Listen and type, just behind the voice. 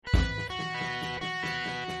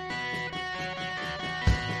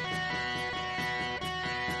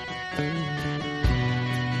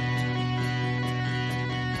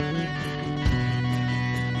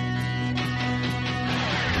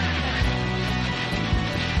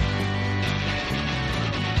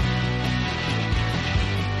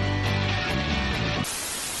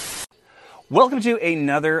Welcome to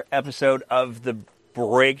another episode of The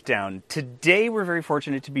Breakdown. Today we're very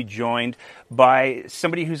fortunate to be joined by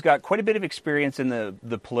somebody who's got quite a bit of experience in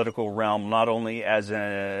the political realm, not only as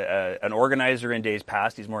an organizer in days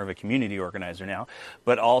past, he's more of a community organizer now,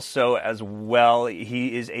 but also as well,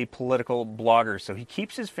 he is a political blogger. So he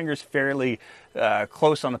keeps his fingers fairly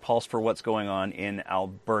close on the pulse for what's going on in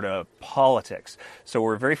Alberta politics. So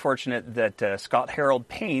we're very fortunate that Scott Harold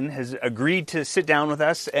Payne has agreed to sit down with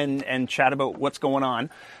us and chat about what's going on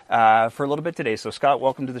for a little bit today. So Scott,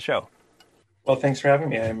 welcome to the show. Well, thanks for having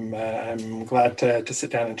me. I'm glad to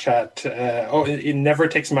sit down and chat. It never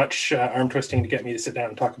takes much arm twisting to get me to sit down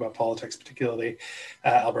and talk about politics, particularly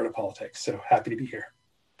Alberta politics. So happy to be here.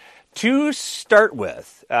 To start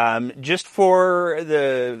with, just for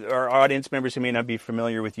our audience members who may not be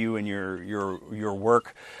familiar with you and your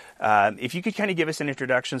work, if you could kind of give us an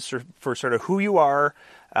introduction for sort of who you are,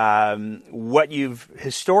 what you've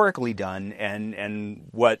historically done, and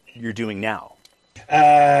what you're doing now.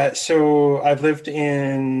 So I've lived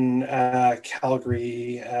in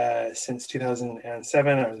Calgary since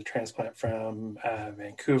 2007. I was a transplant from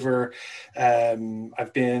Vancouver.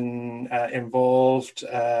 I've been involved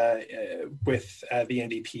with the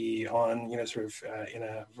NDP on, in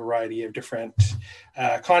a variety of different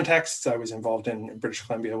contexts. I was involved in British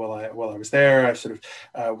Columbia while I was there. I've sort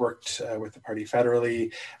of worked with the party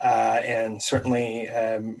federally, and certainly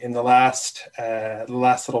in the last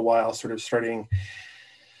little while, sort of starting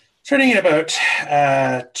in about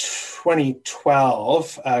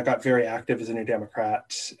 2012, got very active as a New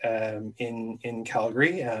Democrat in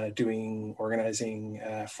Calgary, organizing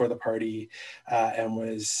for the party,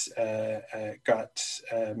 and got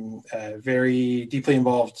very deeply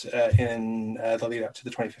involved in the lead up to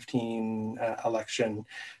the 2015 election,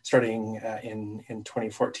 starting in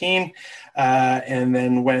 2014, and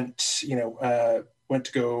then went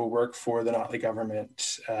to go work for the Notley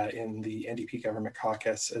government in the NDP government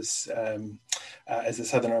caucus as the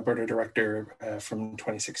Southern Alberta director from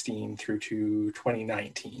 2016 through to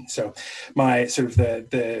 2019. So my sort of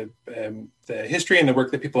the history and the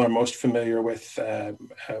work that people are most familiar with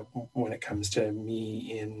when it comes to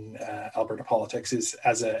me in Alberta politics is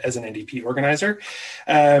as an NDP organizer.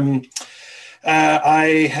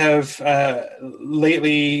 I have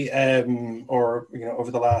lately,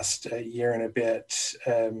 over the last year and a bit,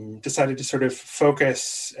 decided to sort of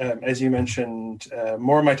focus, as you mentioned,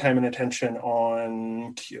 more of my time and attention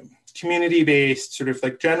on community-based sort of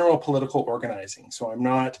like general political organizing. So I'm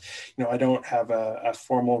not, I don't have a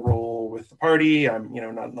formal role with the party. I'm,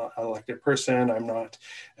 not an elected person. I'm not,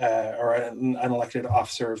 or an elected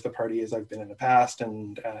officer of the party as I've been in the past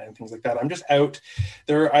and things like that. I'm just out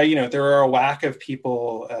there. There are a whack of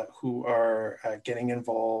people who are getting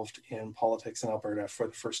involved in politics in Alberta for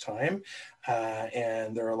the first time.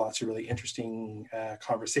 And there are lots of really interesting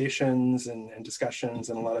conversations and discussions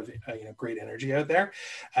and a lot of great energy out there.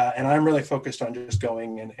 And I'm really focused on just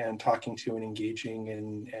going and talking to and engaging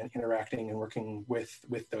and interacting and working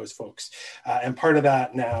with those folks. And part of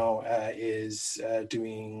that now is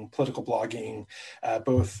doing political blogging,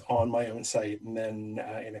 both on my own site and then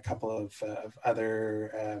in a couple of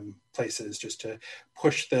other places, just to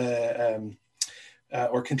push the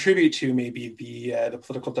or contribute to maybe the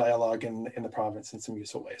political dialogue in the province in some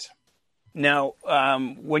useful ways. Now,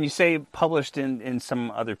 when you say published in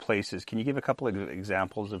some other places, can you give a couple of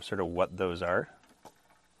examples of sort of what those are?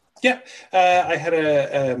 Yeah, I had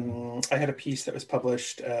a piece that was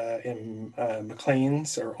published in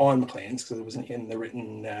Maclean's, or on Maclean's, because it wasn't in the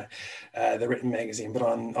written magazine, but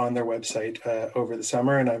on their website over the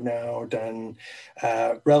summer. And I've now done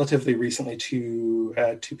relatively recently two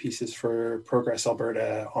pieces for Progress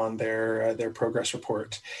Alberta on their progress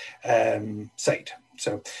report site.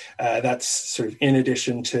 So that's sort of in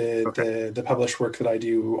addition to the published work that I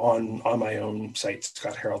do on my own site,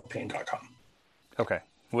 scottharoldpayne.com. Okay.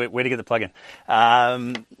 Way to get the plug in.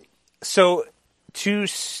 So to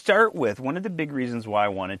start with, one of the big reasons why I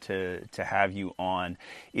wanted to have you on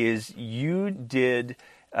is you did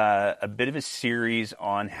a bit of a series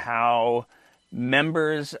on how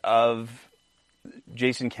members of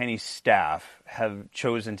Jason Kenney's staff have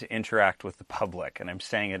chosen to interact with the public. And I'm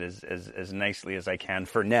saying it as nicely as I can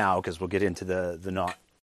for now, because we'll get into the not.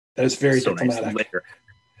 That is very diplomatic.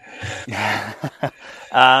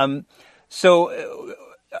 So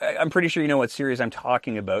I'm pretty sure you know what series I'm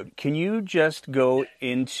talking about. Can you just go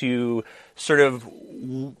into sort of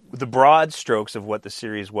the broad strokes of what the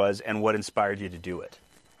series was and what inspired you to do it.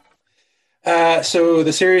 So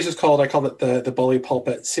the series is I called it the Bully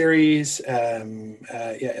Pulpit series.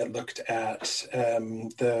 It looked at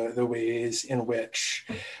the ways in which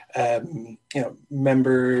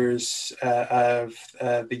members of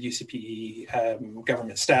the UCPE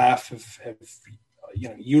government staff have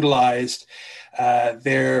utilized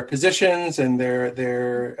their positions and their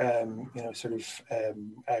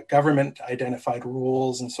government identified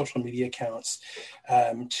roles and social media accounts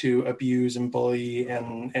to abuse and bully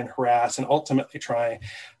and harass and ultimately try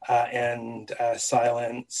and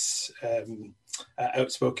silence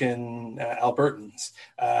outspoken Albertans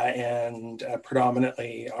and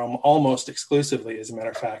predominantly, almost exclusively, as a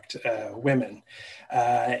matter of fact, women.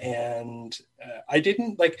 I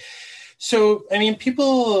didn't like. So, I mean,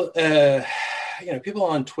 people, people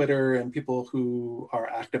on Twitter and people who are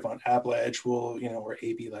active on AbLedge will, or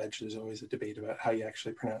ABLedge, there's always a debate about how you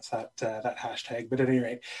actually pronounce that hashtag. But at any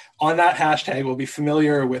rate, on that hashtag, we'll be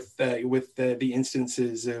familiar with the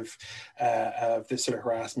instances of this sort of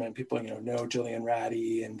harassment. People, know Gillian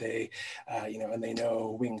Ratty, and they, and they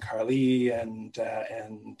know Wing Carly and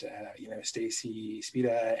Stacey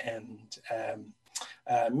Spida and.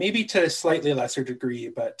 Maybe to a slightly lesser degree,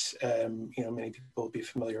 but many people will be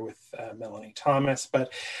familiar with Melanie Thomas.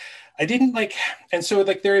 But I didn't and so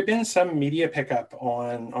there had been some media pickup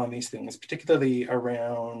on these things, particularly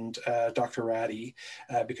around Dr. Ratty,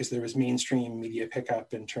 because there was mainstream media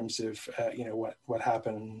pickup in terms of what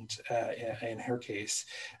happened in her case,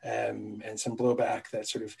 and some blowback that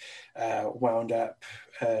sort of wound up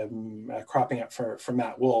cropping up for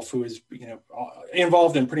Matt Wolf, who was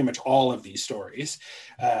involved in pretty much all of these stories,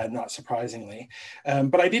 not surprisingly.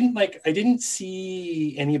 But I didn't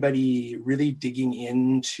see anybody really digging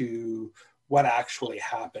into what actually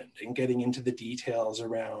happened and getting into the details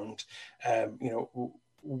around,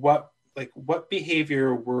 what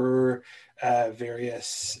behavior were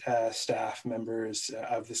various staff members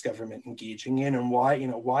of this government engaging in, and why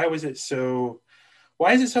is it so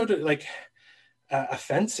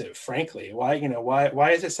offensive, frankly? Why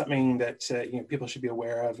is it something that people should be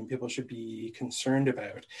aware of and people should be concerned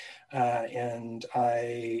about? And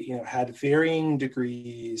I had varying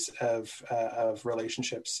degrees of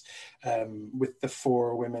relationships with the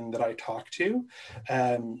four women that I talked to.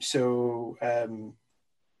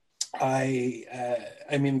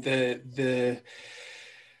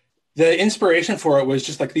 The inspiration for it was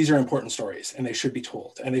just these are important stories and they should be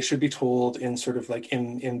told, in sort of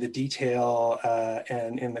in the detail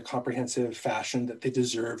and in the comprehensive fashion that they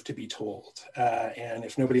deserve to be told. And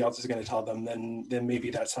if nobody else is going to tell them, then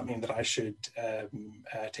maybe that's something that I should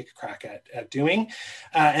take a crack at doing.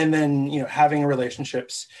 And then, having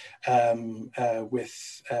relationships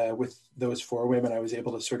with those four women, I was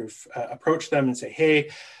able to sort of approach them and say,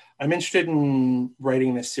 hey, I'm interested in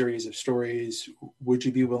writing this series of stories. Would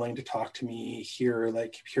you be willing to talk to me here?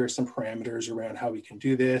 Here are some parameters around how we can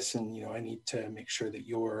do this. And, I need to make sure that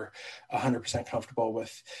you're 100% comfortable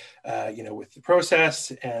with, with the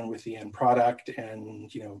process and with the end product.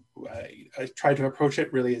 And, I tried to approach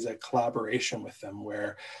it really as a collaboration with them,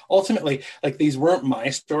 where ultimately, these weren't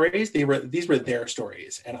my stories. These were their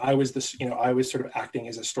stories. And I was I was sort of acting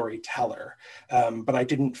as a storyteller, but I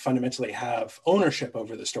didn't fundamentally have ownership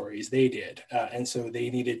over the story. They did. And so they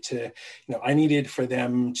needed to, I needed for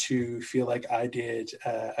them to feel like I did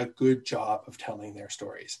a good job of telling their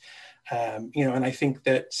stories. And I think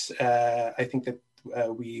that,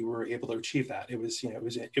 we were able to achieve that. It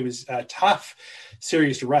was a tough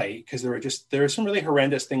series to write because there were some really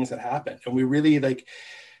horrendous things that happened. And we really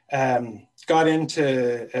got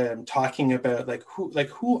into talking about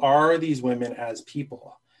who are these women as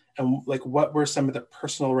people? And what were some of the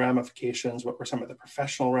personal ramifications? What were some of the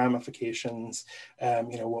professional ramifications?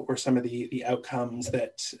 What were some of the outcomes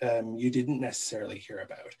that you didn't necessarily hear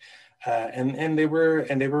about? And they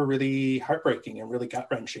were really heartbreaking and really gut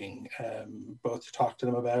wrenching, both to talk to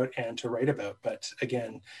them about and to write about. But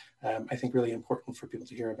again, I think really important for people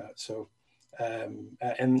to hear about. So,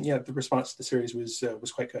 the response to the series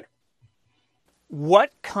was quite good.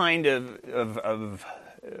 What kind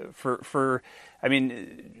I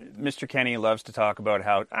mean, Mr. Kenny loves to talk about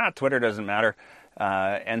how Twitter doesn't matter.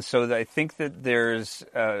 And so I think that there's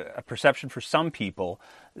a perception for some people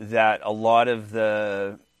that a lot of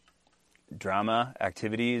the drama,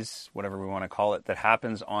 activities, whatever we want to call it, that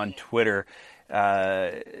happens on Twitter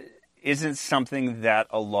isn't something that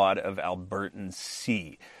a lot of Albertans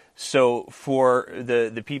see. So for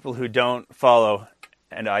the people who don't follow,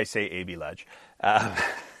 and I say ABLedge,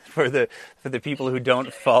 for the people who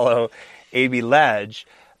don't follow ABLedge,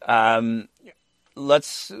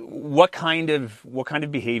 what kind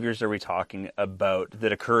of behaviors are we talking about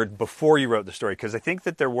that occurred before you wrote the story? Because I think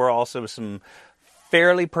that there were also some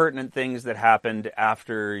fairly pertinent things that happened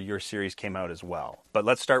after your series came out as well. But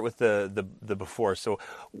let's start with the before. So,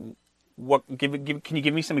 can you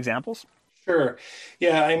give me some examples? Sure.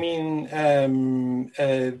 Yeah, I mean,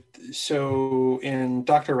 so in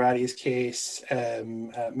Dr. Ratty's case,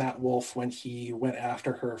 Matt Wolf, when he went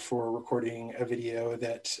after her for recording a video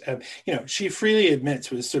that, she freely admits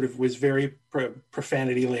was very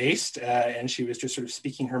profanity laced, and she was just sort of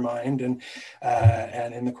speaking her mind, and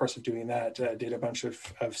in the course of doing that, did a bunch of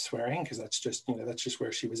swearing, because that's just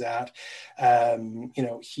where she was at.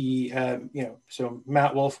 So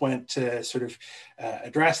Matt Wolf went to sort of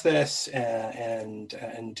address this and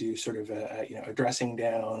do sort of a dressing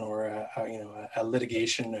down or a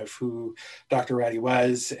litigation of who Dr. Ratty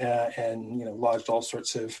was, and lodged all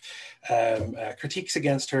sorts of critiques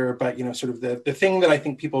against her. But sort of the thing that I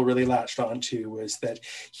think people really latched onto was that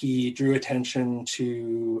he drew attention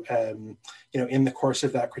to in the course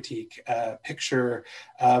of that critique, a picture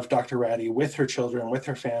of Dr. Ratty with her children, with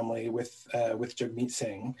her family, with Jagmeet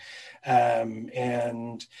Singh,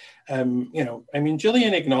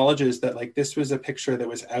 Jillian acknowledges that this was a picture that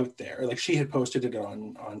was out there, she had posted it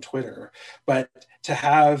on Twitter, but to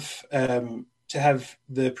have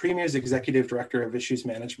the Premier's executive director of issues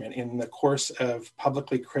management, in the course of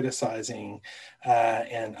publicly criticizing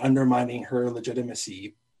and undermining her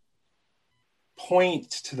legitimacy, point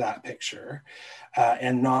to that picture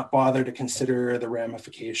and not bother to consider the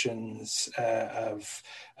ramifications of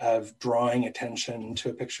drawing attention to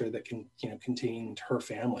a picture that contained her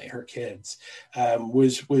family, her kids,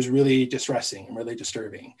 was really distressing and really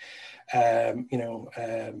disturbing.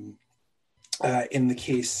 In the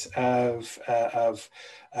case of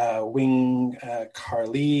Wing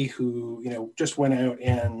Carly, who just went out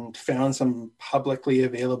and found some publicly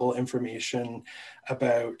available information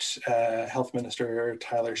about Health Minister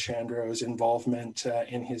Tyler Shandro's involvement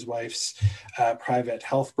in his wife's private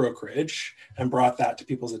health brokerage, and brought that to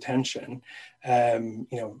people's attention.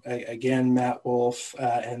 Again, Matt Wolf,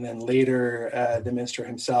 and then later the minister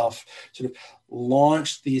himself, sort of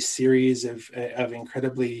launched these series of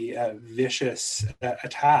incredibly vicious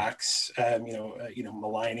attacks,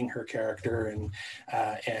 maligning her character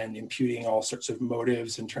and imputing all sorts of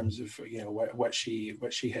motives in terms of what she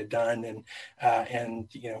had done, and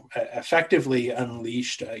effectively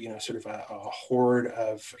unleashed sort of a horde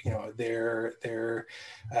of their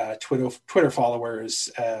Twitter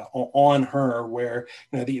followers on her, where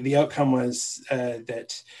the outcome was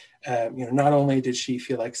that not only did she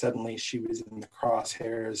feel like suddenly she was in the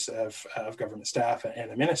crosshairs of government staff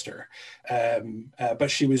and a minister,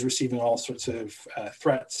 but she was receiving all sorts of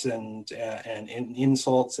threats and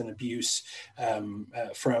insults and abuse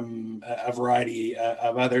from a variety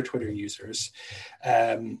of other Twitter users.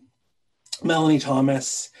 Melanie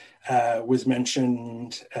Thomas was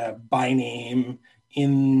mentioned by name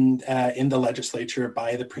in the legislature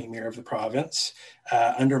by the Premier of the province,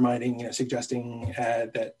 undermining, suggesting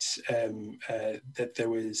that there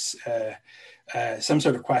was some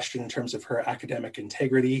sort of question in terms of her academic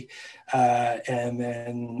integrity. And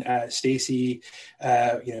then Stacey,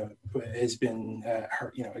 has been,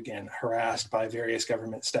 again, harassed by various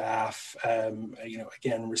government staff,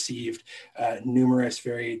 again, received numerous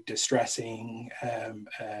very distressing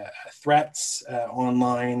threats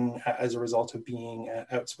online as a result of being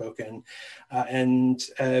outspoken. And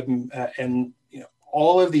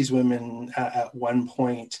all of these women at one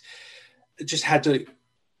point just had to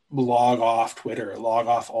log off Twitter, log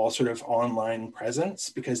off all sort of online presence,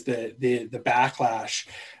 because the backlash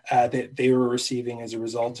that they were receiving as a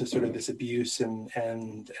result of sort of this abuse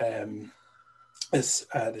and this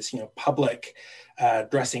public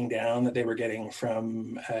dressing down that they were getting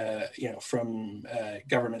from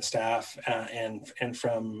government staff and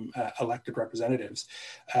from elected representatives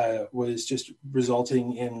was just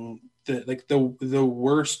resulting in the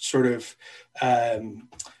worst sort of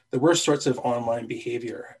the worst sorts of online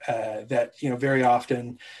behavior that very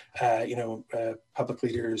often public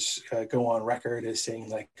leaders go on record as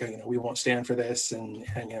saying we won't stand for this, and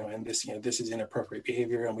this is inappropriate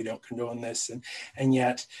behavior and we don't condone this, and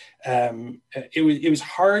yet it was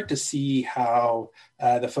hard to see how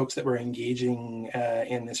the folks that were engaging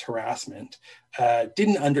in this harassment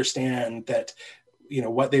didn't understand that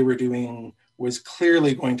what they were doing was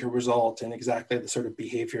clearly going to result in exactly the sort of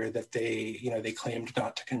behavior that they claimed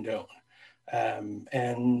not to condone.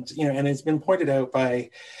 And it's been pointed out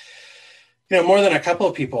by more than a couple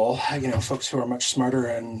of people, folks who are much smarter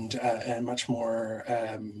and much more,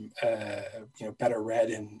 better read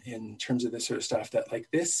in terms of this sort of stuff, that like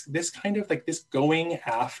this kind of like this going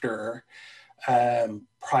after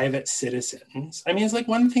private citizens. I mean, it's like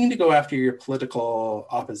one thing to go after your political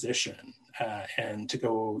opposition and to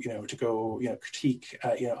go critique,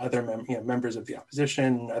 other members of the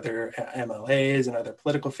opposition, other MLAs and other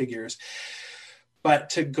political figures.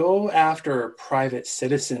 But to go after private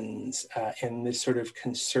citizens in this sort of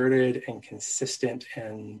concerted and consistent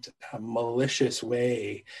and malicious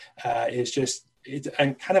way it's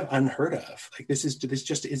kind of unheard of. Like this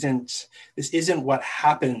isn't what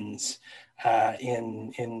happens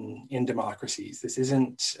in democracies. This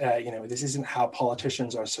isn't how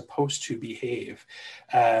politicians are supposed to behave,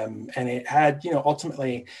 and it had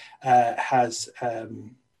ultimately has.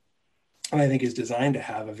 And I think is designed to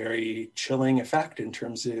have a very chilling effect in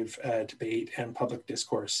terms of debate and public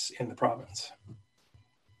discourse in the province.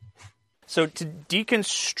 So to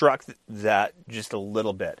deconstruct that just a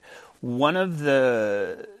little bit, one of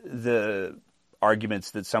the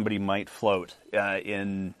arguments that somebody might float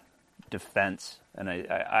in defense, and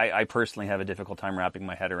I personally have a difficult time wrapping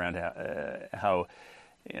my head around how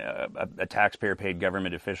a taxpayer-paid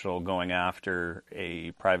government official going after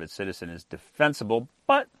a private citizen is defensible,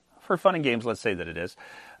 but for fun and games, let's say that it is.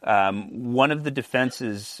 One of the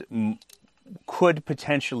defenses could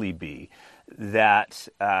potentially be that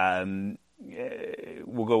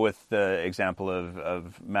we'll go with the example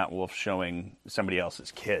of Matt Wolf showing somebody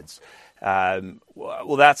else's kids. I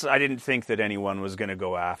didn't think that anyone was going to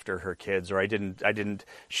go after her kids, or I didn't.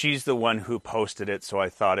 She's the one who posted it, so I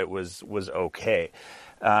thought it was okay.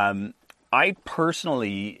 I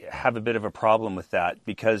personally have a bit of a problem with that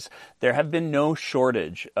because there have been no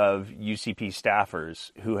shortage of UCP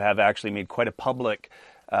staffers who have actually made quite a public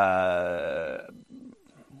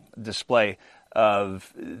display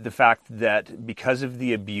of the fact that because of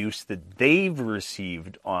the abuse that they've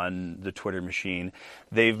received on the Twitter machine,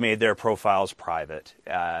 they've made their profiles private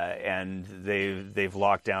and they've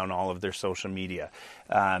locked down all of their social media.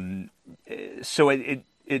 So it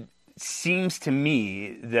seems to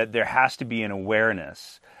me that there has to be an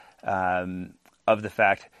awareness of the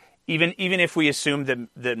fact, even if we assume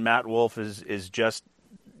that Matt Wolf is just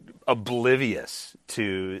oblivious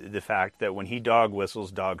to the fact that when he dog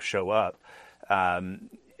whistles, dogs show up.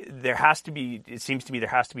 It seems to me there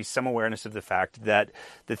has to be some awareness of the fact that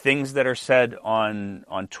the things that are said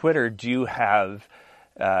on Twitter do have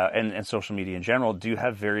and social media in general do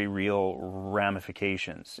have very real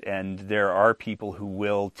ramifications, and there are people who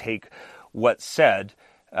will take what's said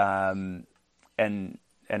and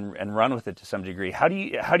run with it to some degree. How do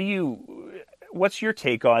you what's your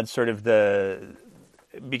take on sort of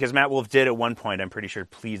because Matt Wolf did at one point, I'm pretty sure,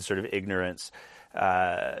 plead sort of ignorance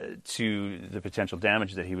to the potential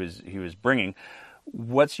damage that he was bringing.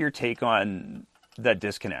 What's your take on that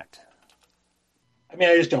disconnect? I mean,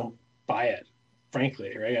 I just don't buy it,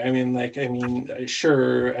 frankly, right?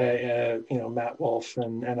 Sure, Matt Wolf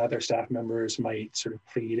and other staff members might sort of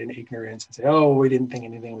plead in ignorance and say, "Oh, we didn't think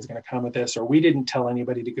anything was going to come of this," or "We didn't tell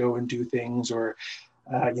anybody to go and do things," or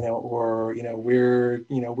we're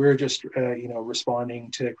just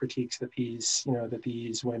responding to critiques that these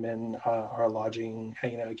women are lodging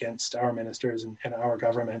against our ministers and our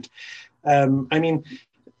government. I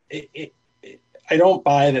don't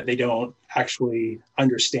buy that they don't actually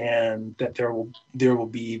understand that there will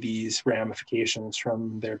be these ramifications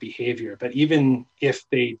from their behavior. But even if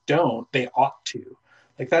they don't, they ought to.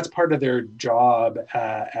 Like, that's part of their job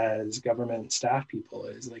as government staff people,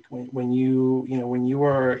 is like when you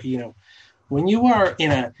are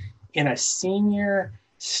in a senior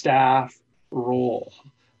staff role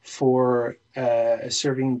for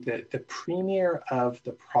serving the premier of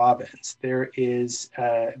the province, there is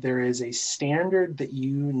a standard that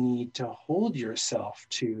you need to hold yourself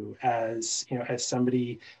to as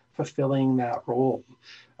somebody fulfilling that role.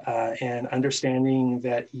 And understanding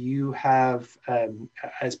that you have,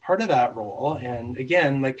 as part of that role, and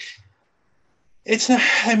again, like, it's not,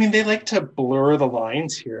 they like to blur the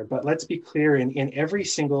lines here, but let's be clear, in every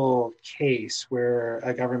single case where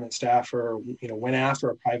a government staffer, went after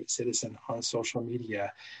a private citizen on social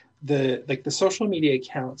media, the social media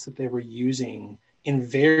accounts that they were using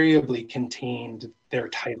invariably contained their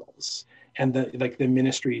titles and the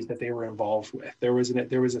ministries that they were involved with. There was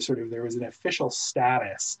an official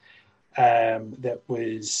status that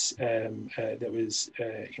was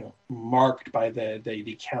marked by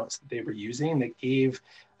the accounts that they were using, that gave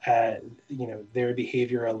their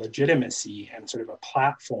behavior a legitimacy and sort of a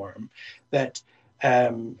platform that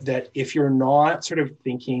that if you're not sort of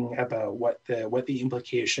thinking about what the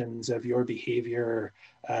implications of your behavior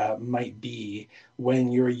might be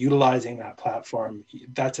when you're utilizing that platform,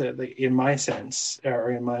 that's in my sense,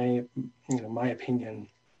 or in my my opinion,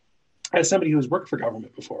 as somebody who's worked for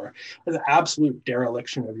government before, an absolute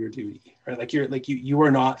dereliction of your duty, right? You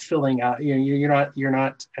are not filling out, you're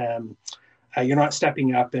not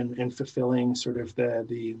stepping up and fulfilling sort of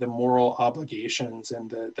the moral obligations and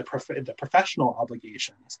the professional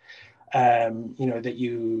obligations, that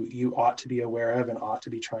you ought to be aware of and ought to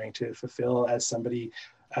be trying to fulfill as somebody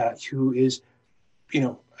who is,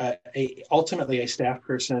 ultimately a staff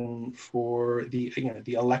person for the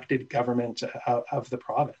elected government of the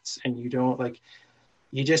province. And you don't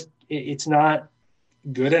it's not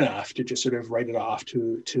good enough to just sort of write it off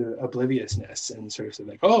to obliviousness and sort of say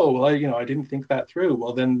like, oh, well, I didn't think that through.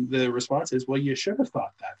 Well, then the response is, well, you should have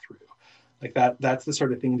thought that through. Like that's the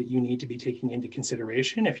sort of thing that you need to be taking into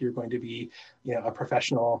consideration if you're going to be, a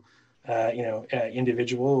professional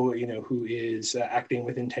individual, who is acting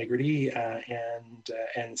with integrity,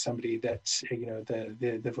 and somebody that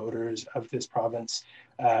the voters of this province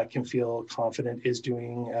can feel confident is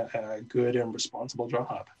doing a good and responsible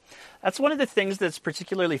job. That's one of the things that's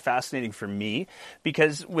particularly fascinating for me,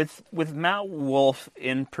 because with Matt Wolf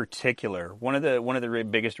in particular, one of the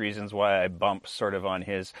biggest reasons why I bump sort of on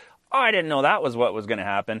his, oh, I didn't know that was what was going to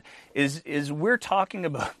happen, is we're talking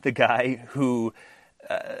about the guy who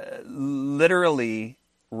literally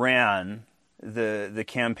ran the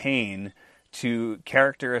campaign to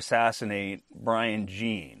character assassinate Brian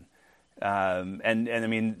Jean. And I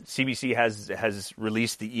mean, CBC has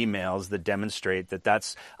released the emails that demonstrate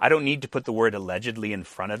that's, I don't need to put the word allegedly in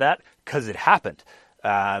front of that because it happened.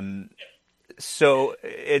 So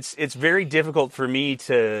it's very difficult for me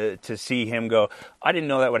to see him go, I didn't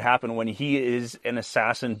know that would happen, when he is an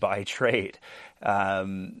assassin by trade.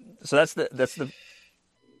 So that's the.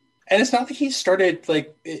 And it's not like he started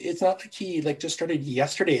just started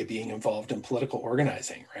yesterday being involved in political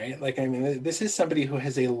organizing, right? Like, I mean, this is somebody who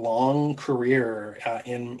has a long career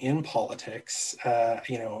in politics,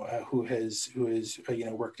 who has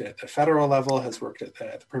worked at the federal level, has worked at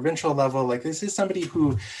the provincial level. Like, this is somebody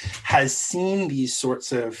who has seen these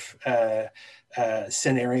sorts of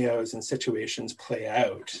scenarios and situations play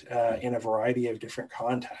out in a variety of different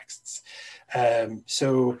contexts. That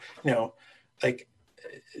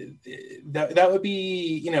would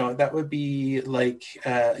be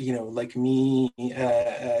like me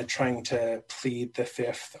trying to plead the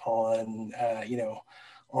fifth on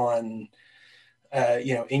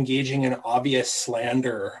engaging in obvious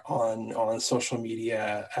slander on social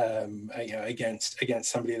media, against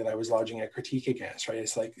somebody that I was lodging a critique against, right?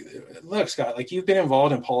 It's like, look, Scott, like, you've been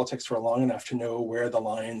involved in politics for long enough to know where the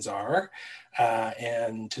lines are,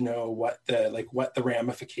 and to know what the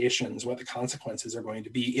ramifications, what the consequences are going to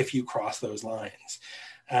be if you cross those lines.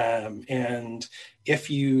 And if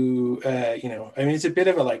you, it's a bit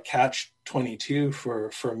of a catch-22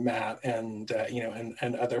 for Matt and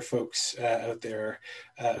other folks out there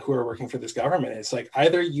who are working for this government. It's like,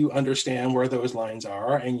 either you understand where those lines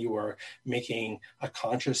are and you are making a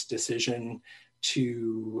conscious decision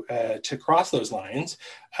to cross those lines,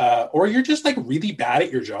 or you're just really bad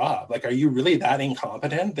at your job. Like, are you really that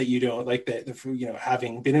incompetent that you don't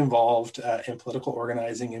having been involved in political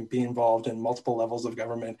organizing and being involved in multiple levels of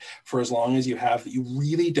government for as long as you have, that you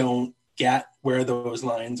really don't get where those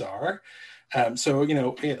lines are? I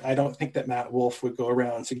don't think that Matt Wolf would go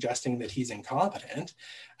around suggesting that he's incompetent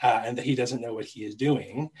and that he doesn't know what he is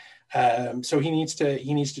doing. So he needs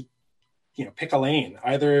to pick a lane.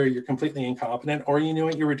 Either you're completely incompetent or you knew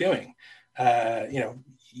what you were doing.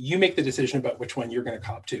 You make the decision about which one you're going to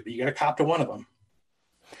cop to, but you got to cop to one of them.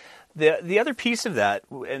 The other piece of that,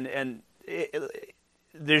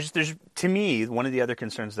 there's to me, one of the other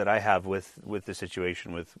concerns that I have with the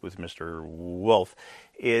situation with Mr. Wolf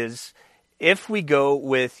is, if we go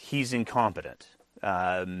with he's incompetent,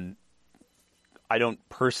 I don't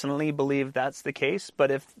personally believe that's the case,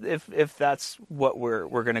 but if that's what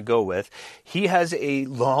we're going to go with, he has a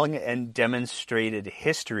long and demonstrated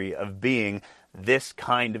history of being this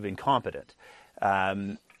kind of incompetent.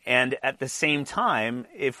 And at the same time,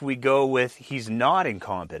 if we go with he's not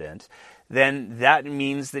incompetent, then that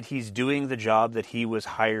means that he's doing the job that he was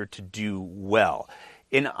hired to do well.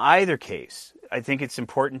 In either case, I think it's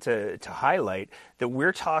important to highlight that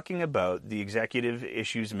we're talking about the executive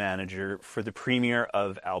issues manager for the Premier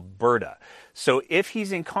of Alberta. So if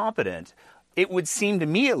he's incompetent, it would seem to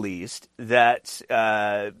me at least that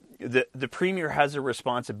the Premier has a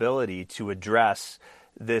responsibility to address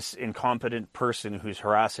this incompetent person who's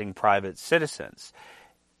harassing private citizens.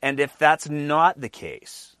 And if that's not the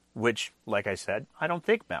case, which, like I said, I don't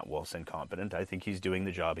think Matt Wolf's incompetent. I think he's doing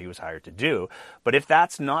the job he was hired to do. But if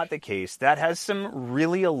that's not the case, that has some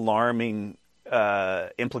really alarming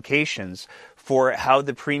implications for how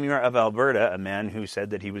the Premier of Alberta, a man who said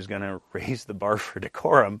that he was going to raise the bar for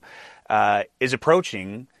decorum, is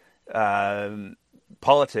approaching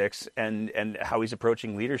politics and how he's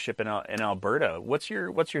approaching leadership in Alberta. What's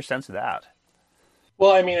your sense of that?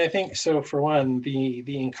 Well, I mean, I think so. For one, the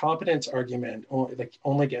incompetence argument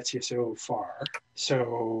only gets you so far.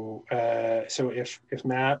 So if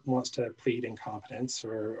Matt wants to plead incompetence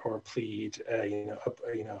or plead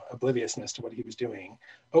obliviousness to what he was doing,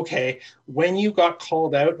 okay. When you got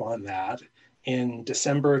called out on that in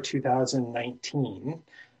December 2019,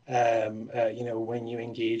 when you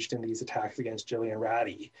engaged in these attacks against Gillian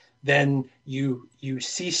Ratty, then you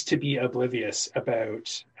cease to be oblivious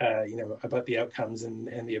about the outcomes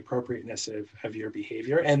and the appropriateness of your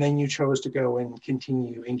behavior, and then you chose to go and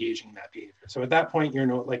continue engaging in that behavior. So at that point, you're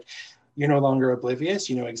no longer oblivious.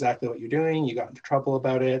 You know exactly what you're doing. You got into trouble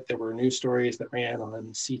about it. There were news stories that ran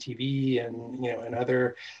on CTV and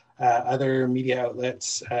other media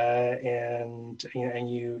outlets, and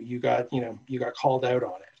you got called out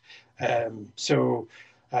on it.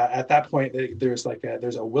 At that point, there's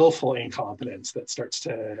a willful incompetence that starts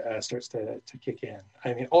to kick in.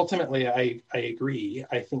 I mean, ultimately, I agree.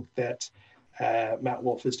 I think that Matt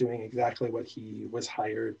Wolf is doing exactly what he was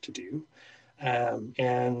hired to do,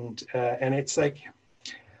 and it's like,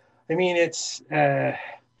 here's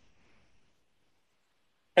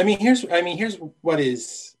what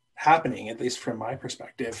is happening, at least from my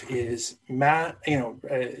perspective, is Matt,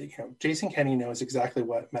 Jason Kenney knows exactly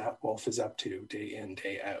what Matt Wolf is up to day in,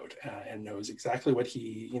 day out, and knows exactly what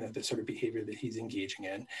the sort of behavior that he's engaging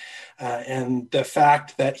in. And the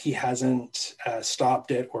fact that he hasn't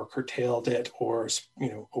stopped it or curtailed it or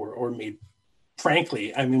made,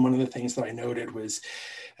 frankly, I mean, one of the things that I noted was,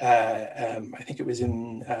 I think it was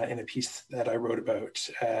in a piece that I wrote about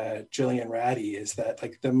Gillian Ratty, is that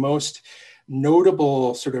like the most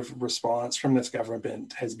notable sort of response from this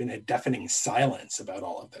government has been a deafening silence about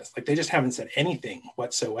all of this. Like they just haven't said anything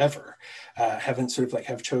whatsoever,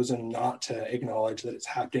 have chosen not to acknowledge that it's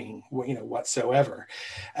happening, whatsoever.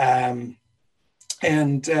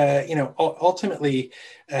 Ultimately,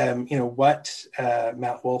 what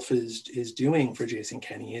Matt Wolf is doing for Jason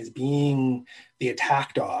Kenney is being the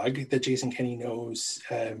attack dog that Jason Kenney knows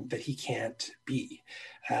that he can't be.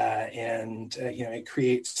 It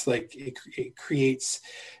creates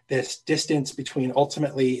this distance between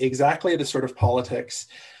ultimately exactly the sort of politics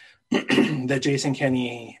that Jason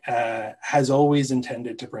Kenney has always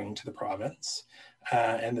intended to bring to the province,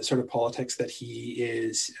 and the sort of politics that he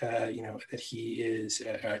is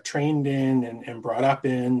trained in and brought up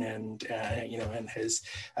in, and has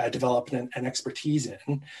developed an expertise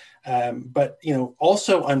in, but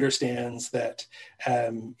also understands that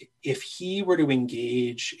if he were to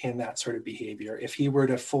engage in that sort of behavior, if he were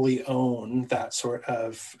to fully own that sort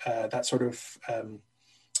of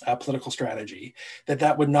political strategy,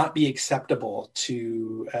 that would not be acceptable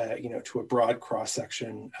to a broad cross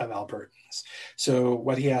section of Albertans. So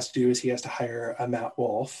what he has to do is he has to hire a Matt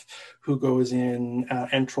Wolf who goes in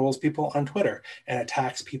and trolls people on Twitter and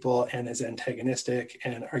attacks people and is antagonistic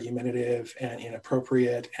and argumentative and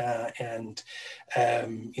inappropriate, and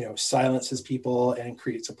silences people and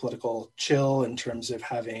creates a political chill in terms of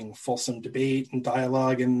having fulsome debate and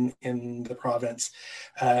dialogue in the province,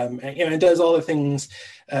 and does all the things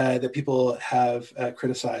that people have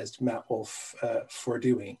criticized Matt Wolf for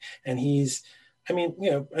doing. And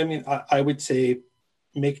I would say,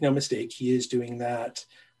 make no mistake, he is doing that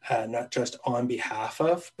not just on behalf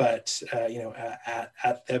of, but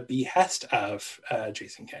at the behest of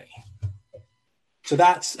Jason Kenney. So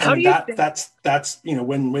that's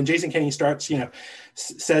when Jason Kenney starts,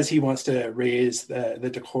 says he wants to raise the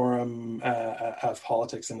decorum of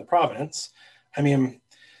politics in the province. I mean,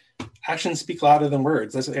 actions speak louder than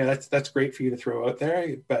words. That's great for you to throw out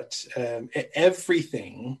there, but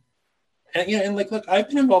everything. And look, I've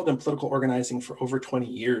been involved in political organizing for over 20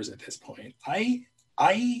 years at this point.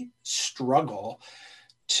 I struggle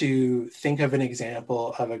to think of an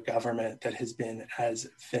example of a government that has been as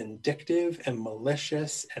vindictive and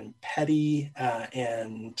malicious and petty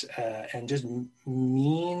and just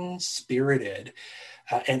mean-spirited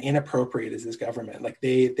and inappropriate as this government. Like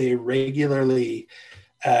they regularly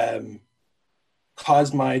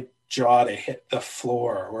caused my jaw to hit the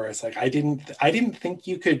floor, where it's like I didn't think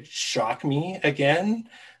you could shock me again,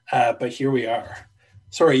 but here we are.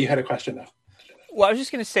 Sorry, you had a question though. Well, I was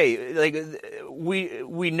just going to say, like,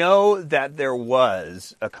 we know that there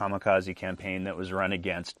was a kamikaze campaign that was run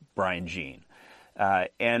against Brian Jean.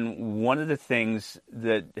 And one of the things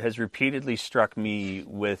that has repeatedly struck me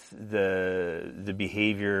with the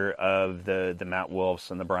behavior of the Matt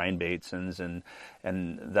Wolfs and the Brian Batesons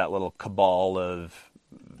and that little cabal of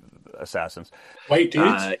assassins, White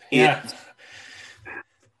dudes, yeah,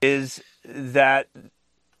 is that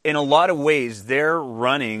in a lot of ways they're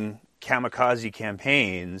running kamikaze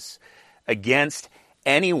campaigns against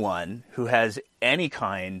anyone who has any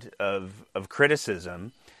kind of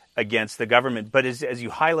criticism against the government. But as you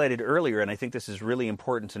highlighted earlier, and I think this is really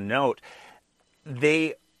important to note,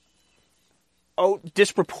 they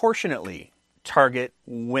disproportionately target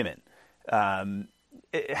women.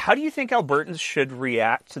 How do you think Albertans should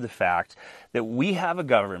react to the fact that we have a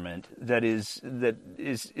government that is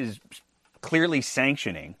clearly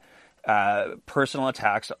sanctioning personal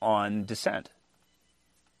attacks on dissent?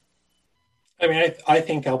 I mean, I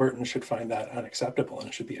think Albertans should find that unacceptable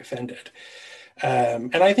and should be offended.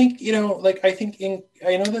 And I think, I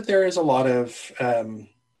know that there is a lot of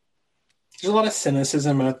there's a lot of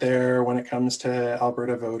cynicism out there when it comes to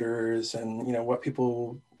Alberta voters and, what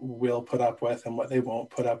people will put up with and what they won't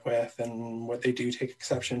put up with and what they do take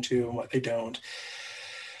exception to and what they don't.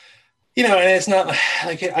 And it's not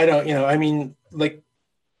like, I don't, I mean, like,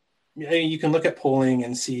 you can look at polling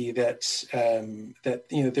and see that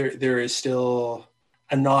there is still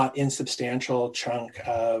a not insubstantial chunk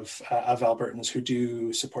of Albertans who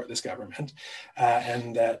do support this government,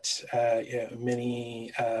 and that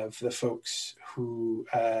many of the folks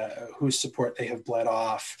whose support they have bled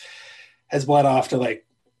off to like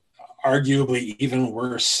arguably even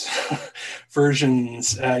worse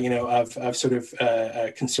versions, of sort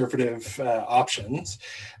of conservative options,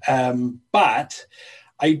 but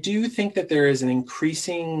I do think that there is an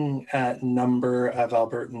increasing number of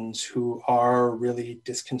Albertans who are really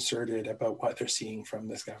disconcerted about what they're seeing from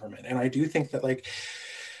this government. And I do think that, like,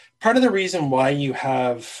 part of the reason why you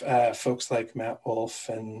have folks like Matt Wolf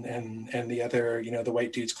and the other, the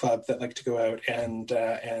White Dudes Club that like to go out and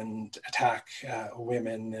attack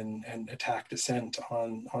women and attack dissent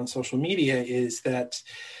on social media is that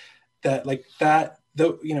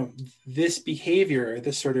this behavior,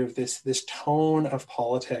 this tone of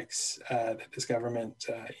politics that this government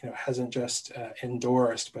hasn't just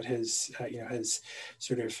endorsed, but has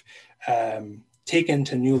sort of taken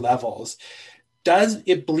to new levels,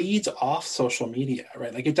 it bleeds off social media,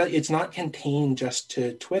 right? Like it's not contained just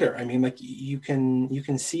to Twitter. I mean, like you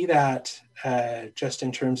can see that just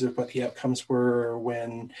in terms of what the outcomes were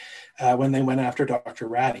when they went after Dr.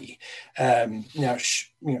 Ratty. Now,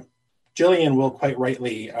 Jillian will quite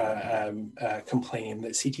rightly complain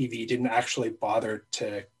that CTV didn't actually bother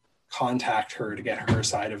to contact her to get her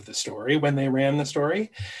side of the story when they ran the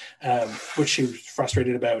story, which she was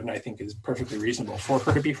frustrated about, and I think is perfectly reasonable for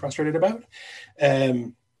her to be frustrated about.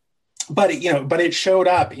 But it showed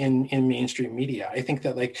up in mainstream media. I think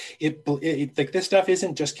that like this stuff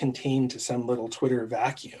isn't just contained to some little Twitter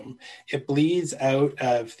vacuum. It bleeds out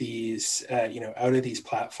of these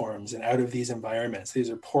platforms and out of these environments. These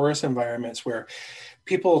are porous environments where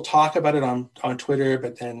people talk about it on Twitter,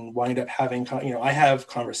 but then wind up having, I have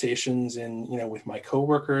conversations with my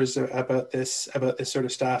coworkers about this sort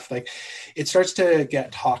of stuff. Like it starts to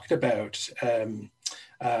get talked about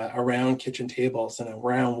around kitchen tables and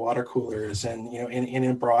around water coolers and, in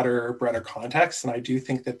a broader context. And I do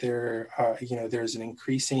think that there's an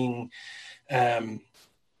increasing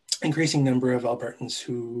number of Albertans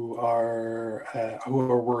who are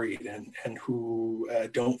worried and who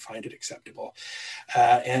don't find it acceptable.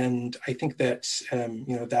 And I think that,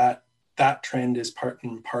 that trend is part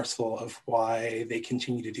and parcel of why they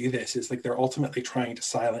continue to do this. Is like they're ultimately trying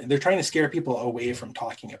to scare people away from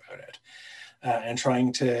talking about it. And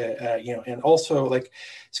trying to, and also like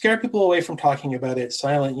scare people away from talking about it,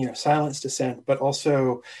 silence dissent, but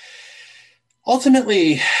also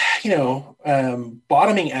ultimately,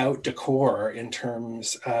 bottoming out decor in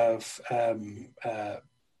terms of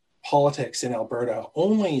politics in Alberta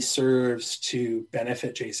only serves to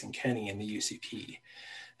benefit Jason Kenney and the UCP.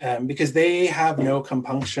 Because they have no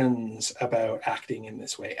compunctions about acting in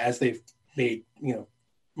this way, as they've made,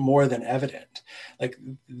 more than evident. Like,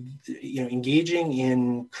 engaging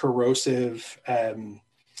in corrosive and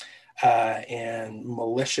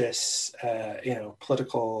malicious,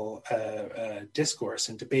 political discourse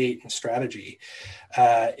and debate and strategy.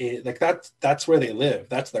 That's where they live.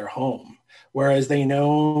 That's their home. whereas they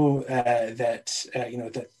know that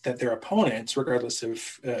their opponents, regardless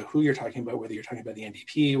of who you're talking about, whether you're talking about the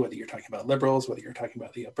NDP, whether you're talking about Liberals, whether you're talking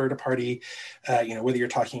about the Alberta Party, whether you're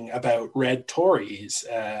talking about red Tories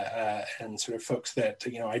and sort of folks that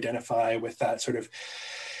identify with that sort of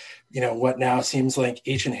what now seems like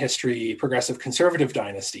ancient history progressive conservative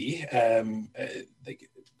dynasty.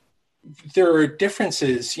 There are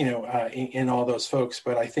differences, in all those folks,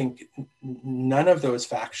 but I think none of those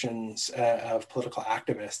factions of political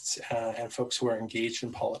activists and folks who are engaged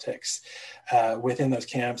in politics within those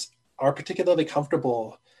camps are particularly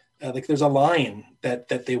comfortable. Like there's a line that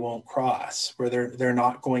they won't cross, where they're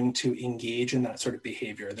not going to engage in that sort of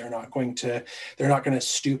behavior. They're not going to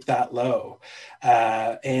stoop that low,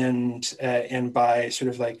 and by sort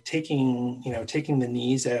of like taking the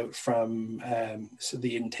knees out from so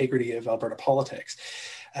the integrity of Alberta politics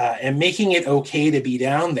and making it okay to be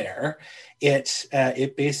down there.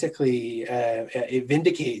 It basically it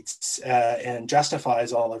vindicates and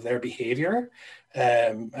justifies all of their behavior.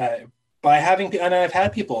 By having, and I've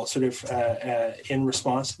had people sort of in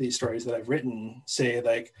response to these stories that I've written say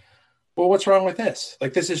like, well, what's wrong with this?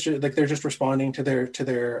 Like, this is just, like they're just responding to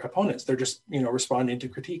their opponents. They're just responding to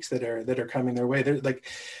critiques that are coming their way. They're like,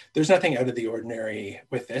 there's nothing out of the ordinary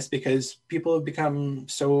with this, because people have become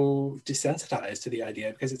so desensitized to the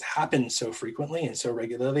idea, because it's happened so frequently and so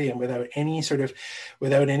regularly, and without any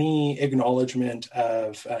acknowledgement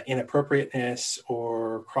of inappropriateness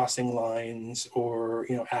or crossing lines or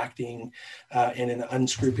acting in an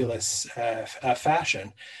unscrupulous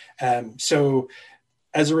fashion. So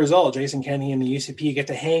as a result, Jason Kenney and the UCP get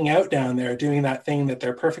to hang out down there doing that thing that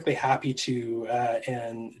they're perfectly happy to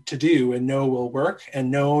do and know will work,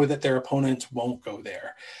 and know that their opponents won't go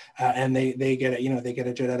there, and they get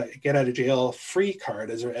a get out of jail free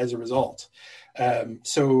card as a result.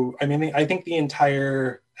 So I mean, I think the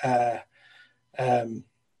entire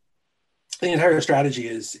strategy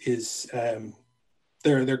is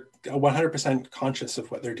they're 100% conscious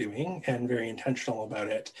of what they're doing and very intentional about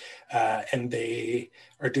it. And they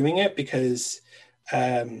are doing it because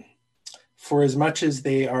for as much as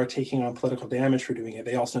they are taking on political damage for doing it,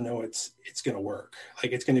 they also know it's going to work.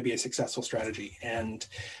 Like, it's going to be a successful strategy. And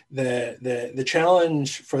the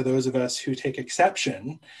challenge for those of us who take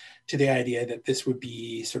exception to the idea that this would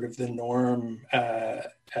be sort of the norm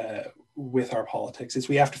with our politics is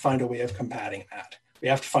we have to find a way of combating that. We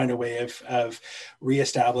have to find a way of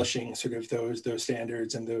reestablishing sort of those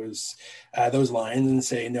standards and those lines, and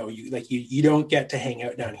say, no, you don't get to hang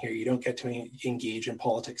out down here. You don't get to engage in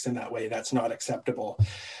politics in that way. That's not acceptable.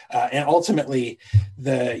 And ultimately,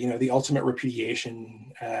 the ultimate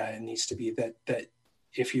repudiation needs to be that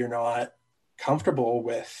if you're not comfortable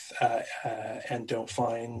with and don't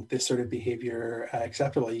find this sort of behavior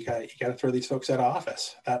acceptable, you got to throw these folks out of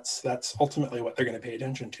office. That's ultimately what they're going to pay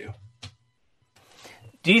attention to.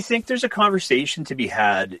 Do you think there's a conversation to be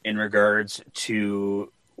had in regards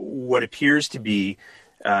to what appears to be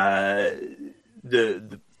it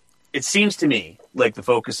seems to me like the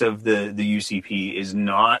focus of the UCP is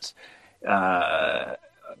not to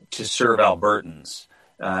serve Albertans.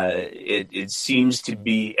 It seems to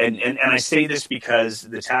be, and I say this because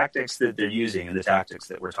the tactics that they're using and the tactics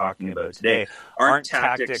that we're talking about today aren't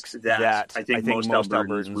tactics that I think most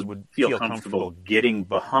Albertans would feel comfortable getting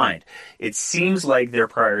behind. It seems like their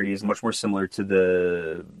priority is much more similar to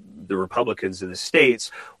the Republicans in the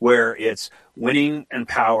States, where it's winning and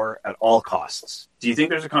power at all costs. Do you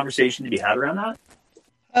think there's a conversation to be had around that?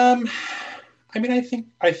 I mean, I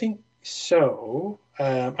think so.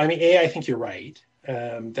 I think you're right.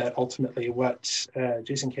 That ultimately what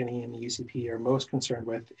Jason Kenney and the UCP are most concerned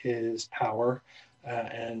with is power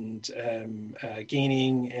and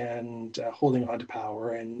gaining and holding on to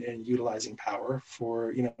power and utilizing power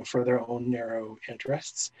for their own narrow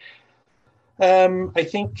interests. I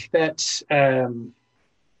think that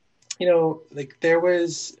there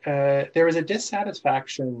was a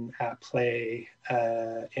dissatisfaction at play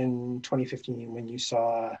in 2015 when you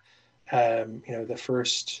saw the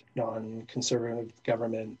first non-conservative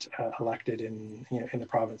government elected in the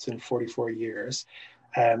province in 44 years,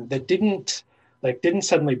 that didn't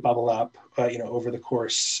suddenly bubble up, over the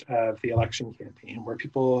course of the election campaign, where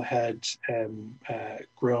people had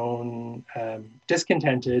grown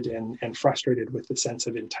discontented and frustrated with the sense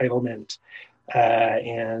of entitlement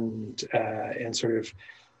and sort of,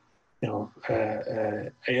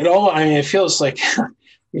 it feels like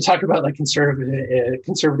you talk about like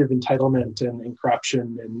conservative entitlement and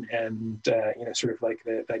corruption and sort of like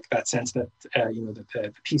that sense that that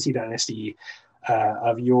the PC dynasty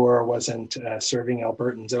of yore wasn't serving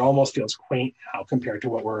Albertans. It almost feels quaint now compared to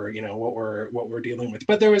what we're dealing with.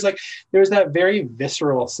 But there was that very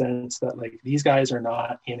visceral sense that like these guys are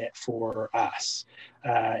not in it for us,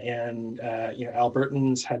 and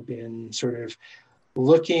Albertans had been sort of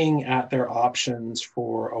looking at their options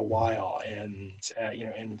for a while, and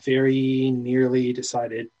very nearly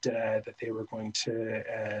decided that they were going to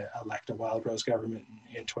elect a Wild Rose government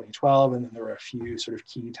in 2012, and then there were a few sort of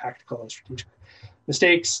key tactical and strategic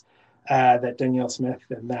mistakes that Danielle Smith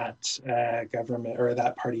and that government or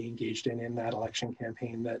that party engaged in that election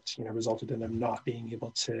campaign that resulted in them not being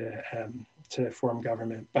able to form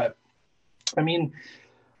government. But I mean,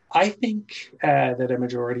 I think that a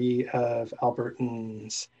majority of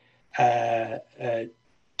Albertans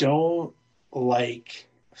don't like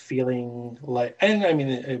feeling like, and I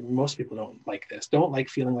mean, most people don't like this, don't like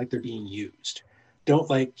feeling like they're being used. Don't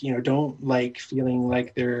like feeling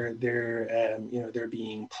like they're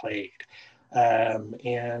being played.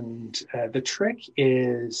 And the trick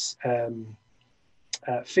is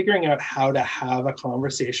figuring out how to have a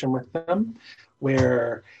conversation with them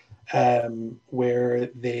where they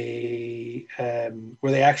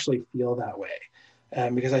actually feel that way,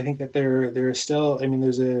 because I think that there is still, I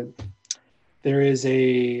mean, there is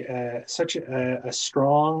such a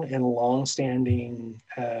strong and long-standing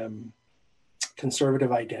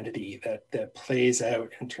conservative identity that plays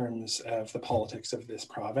out in terms of the politics of this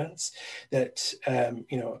province, that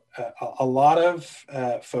a lot of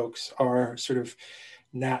folks are sort of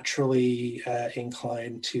naturally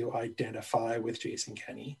inclined to identify with Jason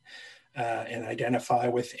Kenney and identify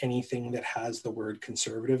with anything that has the word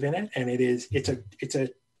conservative in it. And it's a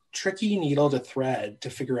tricky needle to thread to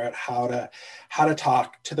figure out how to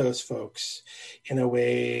talk to those folks in a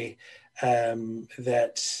way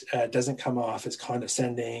that doesn't come off as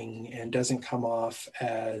condescending and doesn't come off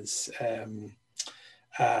as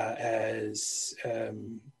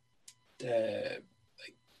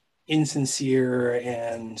insincere,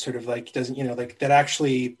 and sort of like doesn't, that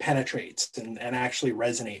actually penetrates and actually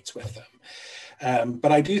resonates with them.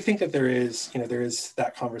 But I do think that there is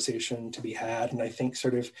that conversation to be had. And I think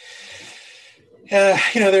sort of,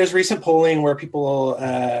 there's recent polling where people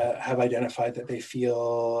have identified that they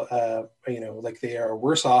feel, like they are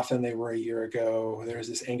worse off than they were a year ago. There's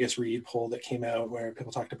this Angus Reid poll that came out where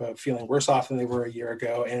people talked about feeling worse off than they were a year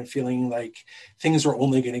ago and feeling like things were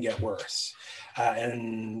only going to get worse.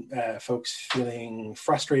 And folks feeling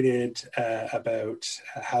frustrated about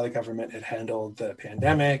how the government had handled the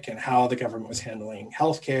pandemic and how the government was handling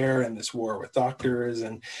healthcare and this war with doctors,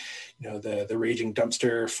 and the raging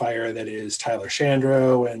dumpster fire that is Tyler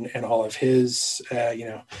Shandro and all of his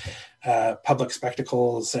public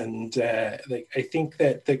spectacles. And I think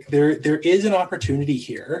that there is an opportunity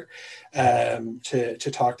here to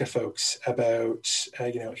talk to folks about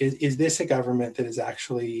is this a government that is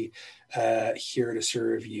actually here to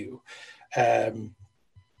serve you? But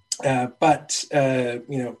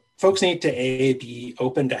folks need to be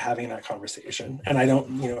open to having that conversation. And I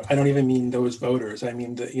don't even mean those voters. I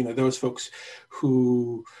mean those folks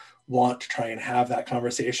who want to try and have that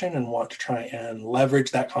conversation and want to try and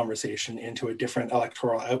leverage that conversation into a different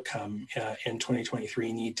electoral outcome in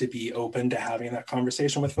 2023 need to be open to having that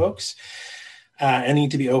conversation with folks, and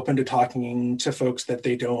need to be open to talking to folks that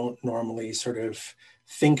they don't normally sort of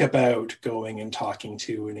think about going and talking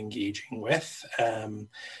to and engaging with. And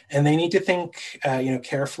they need to think,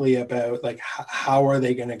 carefully about like, how are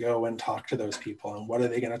they going to go and talk to those people, and what are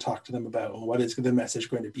they going to talk to them about, and what is the message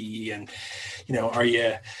going to be? And,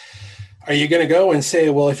 are you going to go and say,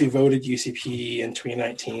 well, if you voted UCP in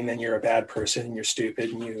 2019, then you're a bad person and you're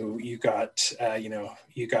stupid and you got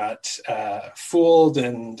fooled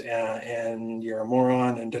and you're a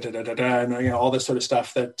moron and and all this sort of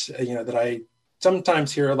stuff that that I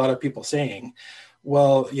sometimes hear a lot of people saying.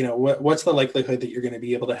 Well, what's the likelihood that you're going to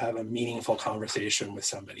be able to have a meaningful conversation with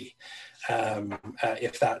somebody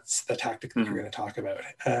if that's the tactic that you're going to talk about?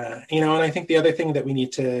 And I think the other thing that we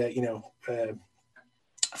need to,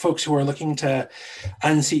 folks who are looking to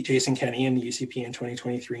unseat Jason Kenney in the UCP in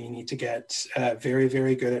 2023 need to get very,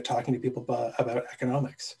 very good at talking to people about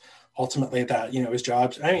economics. Ultimately, that is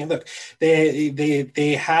jobs. I mean, look,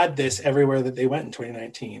 they had this everywhere that they went in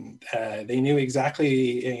 2019. They knew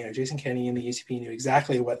exactly, Jason Kenney and the UCP knew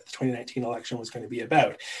exactly what the 2019 election was going to be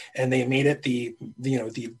about, and they made it the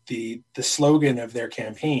slogan of their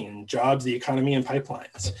campaign: jobs, the economy, and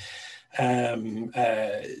pipelines.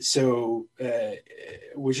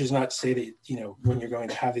 Which is not to say that, when you're going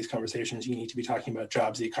to have these conversations, you need to be talking about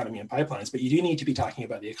jobs, the economy, and pipelines, but you do need to be talking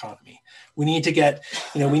about the economy. We need to get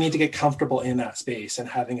comfortable in that space and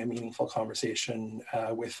having a meaningful conversation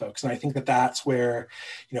with folks. And I think that that's where,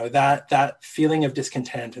 that feeling of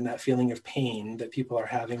discontent and that feeling of pain that people are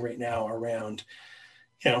having right now around,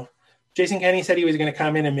 Jason Kenney said he was going to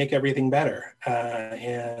come in and make everything better,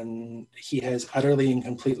 and he has utterly and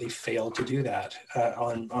completely failed to do that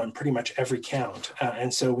on pretty much every count.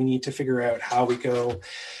 And so we need to figure out how we go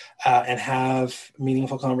and have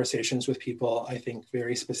meaningful conversations with people, I think,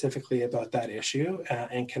 very specifically about that issue,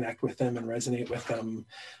 and connect with them and resonate with them,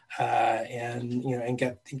 and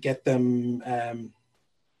get them.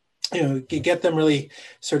 Get them really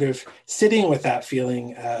sort of sitting with that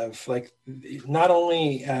feeling of like, not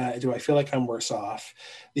only do I feel like I'm worse off,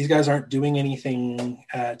 these guys aren't doing anything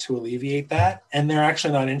to alleviate that, and they're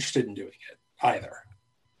actually not interested in doing it either.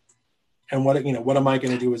 And what am I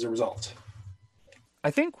going to do as a result? I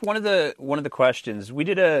think one of the questions we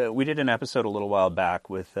did an episode a little while back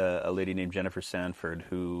with a lady named Jennifer Sanford,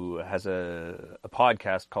 who has a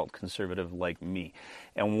podcast called Conservative Like Me,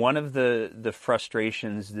 and one of the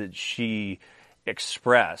frustrations that she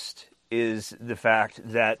expressed is the fact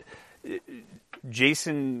that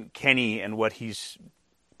Jason Kenney and what he's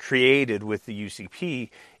created with the UCP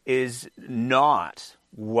is not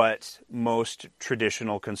what most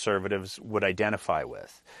traditional conservatives would identify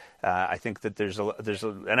with. I think that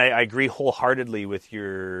and I agree wholeheartedly with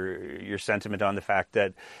your sentiment on the fact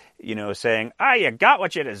that, saying, you got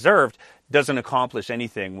what you deserved doesn't accomplish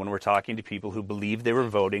anything when we're talking to people who believe they were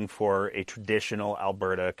voting for a traditional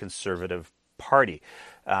Alberta Conservative Party.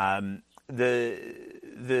 One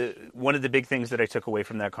of the big things that I took away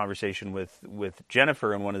from that conversation with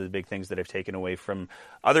Jennifer, and one of the big things that I've taken away from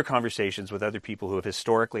other conversations with other people who have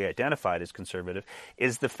historically identified as conservative,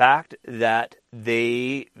 is the fact that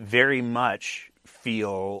they very much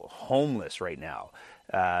feel homeless right now.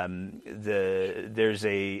 There's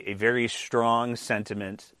a very strong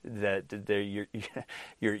sentiment that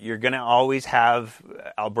you're going to always have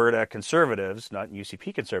Alberta conservatives, not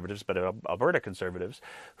UCP conservatives, but Alberta conservatives,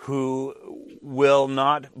 who will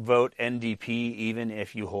not vote NDP even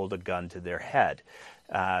if you hold a gun to their head.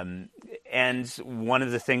 And one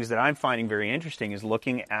of the things that I'm finding very interesting is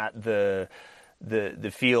looking at the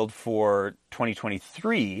field for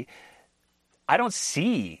 2023. I don't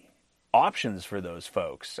see options for those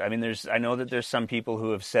folks. I mean, I know that there's some people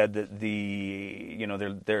who have said that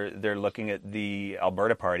they're looking at the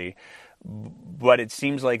Alberta Party, but it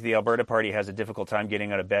seems like the Alberta Party has a difficult time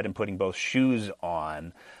getting out of bed and putting both shoes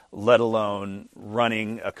on, let alone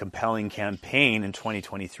running a compelling campaign in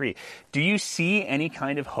 2023. Do you see any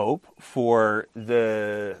kind of hope for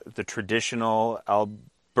the traditional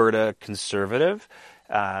Alberta Conservative,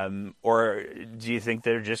 or do you think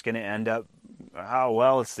they're just going to end up, oh,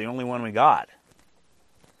 well, it's the only one we got?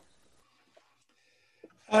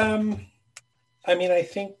 I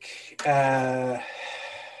think,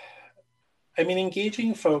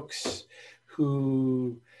 engaging folks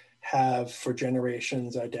who have for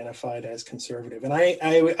generations identified as conservative. And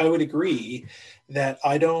I would agree that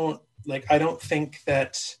I don't think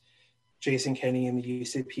that Jason Kenney and the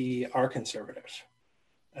UCP are conservative.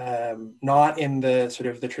 Not in the sort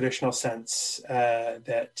of the traditional sense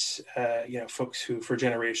that folks who for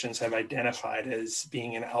generations have identified as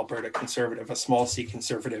being an Alberta conservative, a small C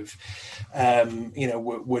conservative,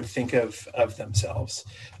 would think of themselves.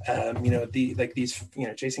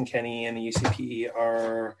 Jason Kenney and the UCP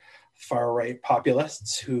are far right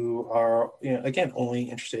populists who are again only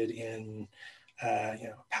interested in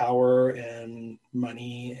power and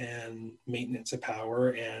money and maintenance of power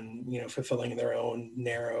and, fulfilling their own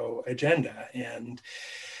narrow agenda. And,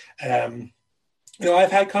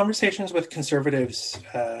 I've had conversations with conservatives,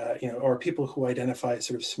 or people who identify as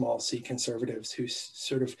sort of small C conservatives who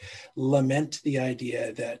sort of lament the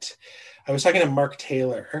idea that I was talking to Mark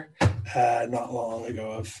Taylor not long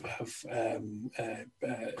ago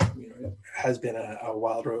has been a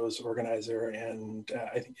Wild Rose organizer, and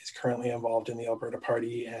I think is currently involved in the Alberta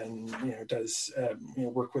Party, and does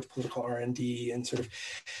work with political R&D and sort of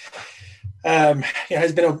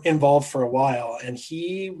has been involved for a while. And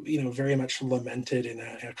he very much lamented in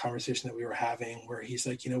a conversation that we were having, where he's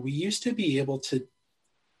like, we used to be able to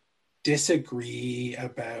disagree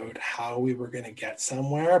about how we were going to get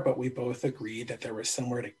somewhere, but we both agreed that there was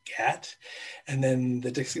somewhere to get. And then the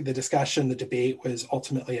discussion, the debate was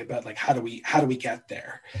ultimately about like, how do we get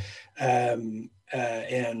there? And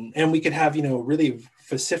we could have, really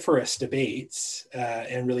vociferous debates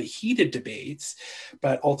and really heated debates,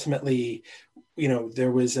 but ultimately,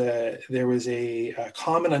 there was a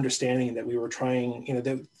common understanding that we were trying,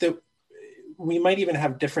 that we might even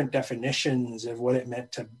have different definitions of what it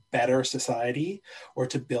meant to better society or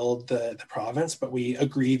to build the province, but we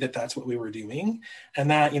agree that that's what we were doing.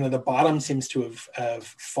 And that, the bottom seems to have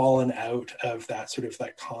fallen out of that sort of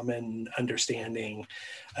that common understanding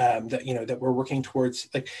that we're working towards.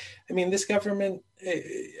 This government,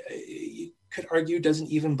 you could argue, doesn't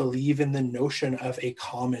even believe in the notion of a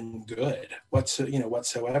common good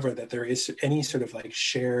whatsoever, that there is any sort of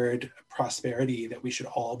shared prosperity that we should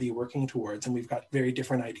all be working towards. And we've got very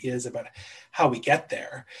different ideas about how we get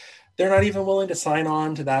there. They're not even willing to sign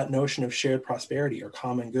on to that notion of shared prosperity or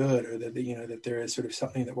common good, or that there is sort of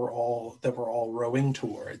something that we're all rowing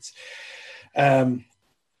towards.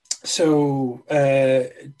 So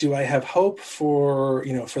do I have hope for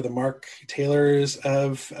the Mark Taylors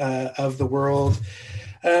of the world?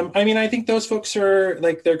 I think those folks are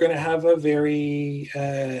they're going to have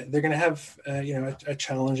a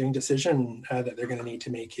challenging decision that they're going to need to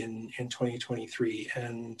make in 2023.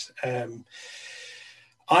 And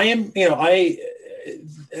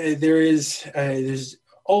there's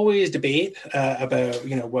always debate about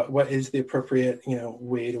what is the appropriate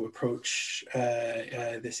way to approach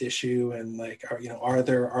this issue, and are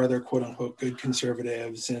there quote unquote good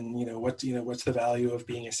conservatives, and what's the value of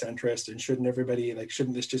being a centrist, and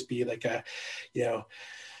shouldn't this just be a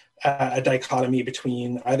dichotomy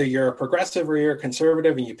between either you're a progressive or you're a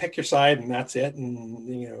conservative, and you pick your side and that's it, and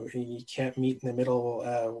you can't meet in the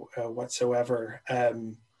middle whatsoever.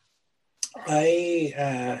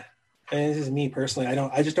 And this is me personally,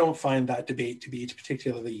 I just don't find that debate to be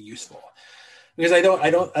particularly useful, because I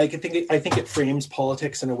think it frames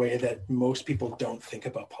politics in a way that most people don't think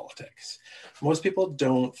about politics. Most people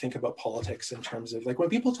don't think about politics in terms of when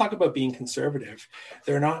people talk about being conservative,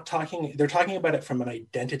 they're talking about it from an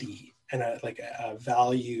identity and a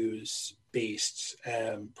values based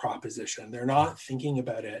proposition. They're not thinking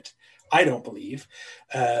about it, I don't believe,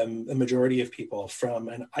 the majority of people from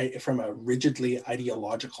a rigidly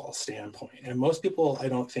ideological standpoint. And most people, I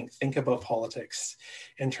don't think about politics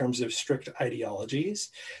in terms of strict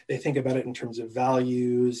ideologies. They think about it in terms of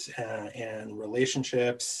values and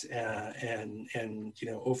relationships and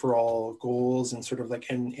overall goals, and sort of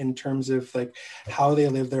in terms of how they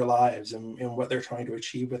live their lives, and what they're trying to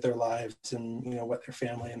achieve with their lives, and what their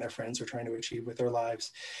family and their friends are trying to achieve with their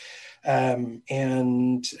lives. At the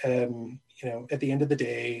end of the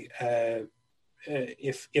day,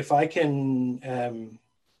 if I can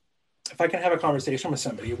have a conversation with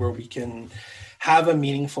somebody where we can have a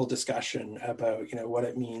meaningful discussion about what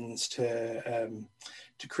it means to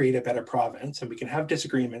create a better province, and we can have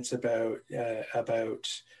disagreements about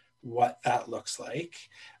what that looks like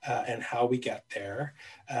and how we get there,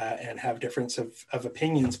 and have difference of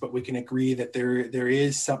opinions, but we can agree that there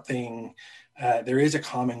is something. There is a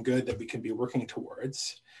common good that we can be working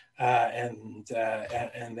towards, and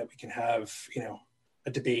that we can have,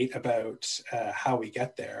 a debate about how we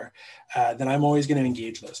get there. Then I'm always going to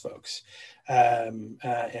engage those folks,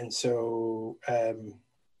 and so.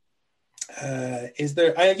 Is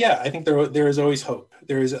there? I think there is always hope.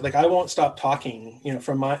 There is I won't stop talking.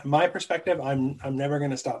 From my perspective, I'm never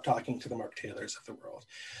going to stop talking to the Mark Taylors of the world.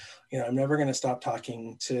 I'm never going to stop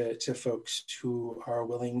talking to folks who are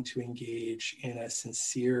willing to engage in a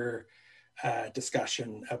sincere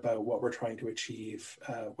discussion about what we're trying to achieve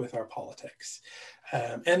with our politics.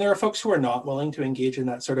 And there are folks who are not willing to engage in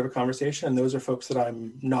that sort of a conversation, and those are folks that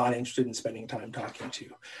I'm not interested in spending time talking to,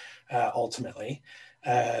 ultimately.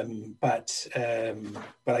 But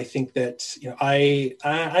I think that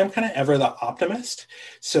I'm kind of ever the optimist,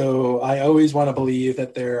 so I always want to believe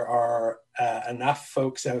that there are enough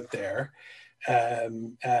folks out there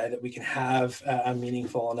that we can have a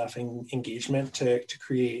meaningful enough engagement to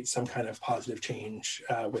create some kind of positive change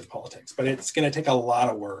with politics. But it's going to take a lot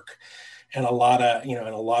of work and a lot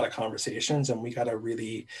of conversations, and we got to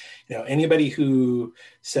really, anybody who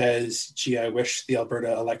says, "Gee, I wish the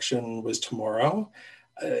Alberta election was tomorrow,"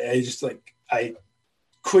 I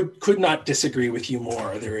could not disagree with you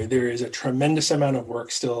more. There is a tremendous amount of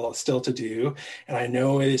work still to do, and I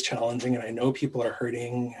know it is challenging, and I know people are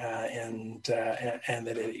hurting, and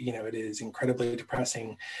that it is incredibly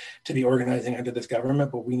depressing to be organizing under this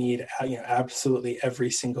government. But we need absolutely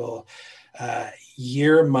every single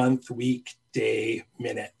year, month, week, day,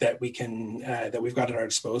 minute that we've got at our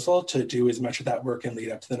disposal to do as much of that work and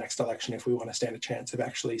lead up to the next election if we want to stand a chance of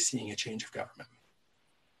actually seeing a change of government.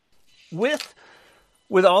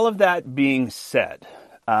 With all of that being said,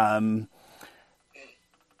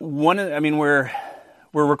 we're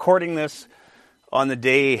recording this on the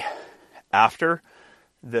day after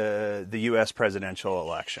the U.S. presidential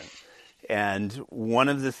election. And one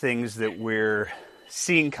of the things that we're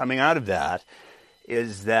seeing coming out of that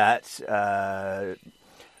is that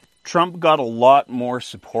Trump got a lot more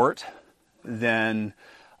support than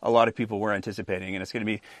a lot of people were anticipating, and it's going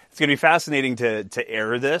to be fascinating to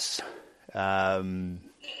air this in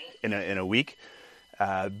a week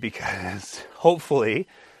because hopefully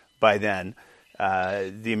by then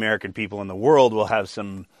the American people and the world will have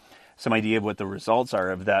some idea of what the results are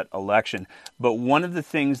of that election. But one of the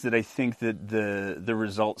things that I think that the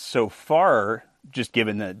results so far, just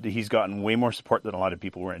given that he's gotten way more support than a lot of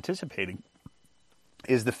people were anticipating,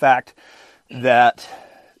 is the fact that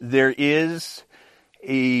there is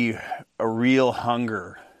a real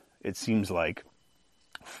hunger, it seems like,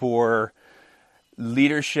 for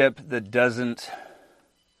leadership that doesn't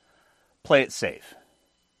play it safe.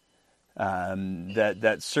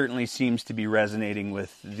 That certainly seems to be resonating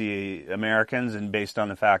with the Americans, and based on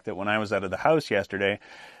the fact that when I was out of the house yesterday,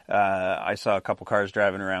 I saw a couple cars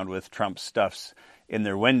driving around with Trump stuffs in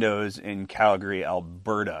their windows in Calgary,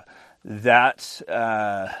 Alberta. That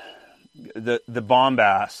the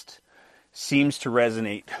bombast seems to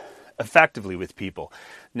resonate effectively with people.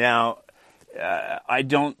 Now, I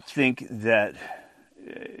don't think that,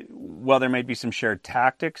 while there might be some shared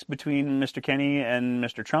tactics between Mr. Kenney and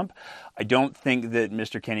Mr. Trump, I don't think that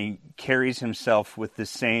Mr. Kenney carries himself with the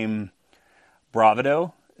same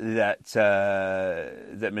bravado that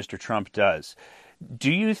Mr. Trump does.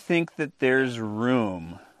 Do you think that there's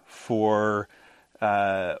room for,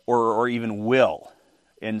 or even will,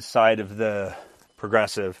 inside of the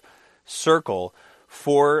progressive circle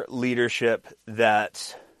for leadership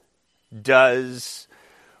that does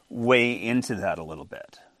weigh into that a little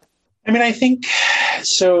bit? I mean, I think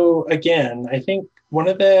so. Again, I think one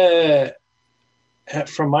of the,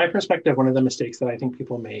 from my perspective, one of the mistakes that I think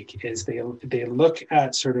people make is they look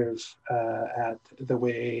at sort of at the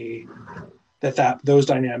way that those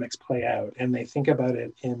dynamics play out, and they think about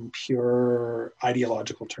it in pure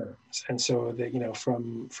ideological terms. And so that,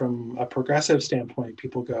 from a progressive standpoint,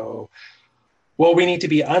 people go, well, we need to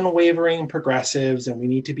be unwavering progressives, and we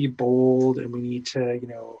need to be bold, and we need to,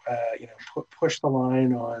 push the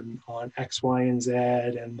line on X, Y, and Z,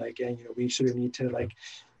 and we sort of need to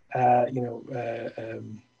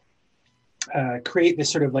create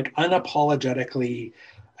this sort of unapologetically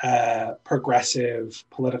progressive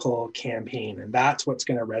political campaign, and that's what's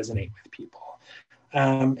going to resonate with people.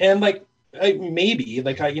 I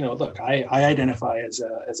identify as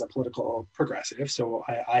a political progressive, so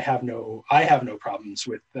I have no problems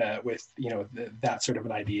with that sort of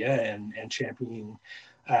an idea and championing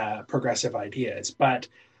progressive ideas. But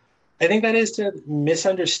I think that is to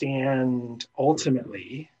misunderstand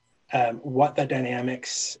ultimately what the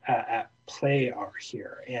dynamics at play are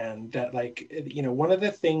here, and that one of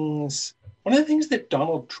the things that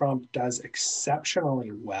Donald Trump does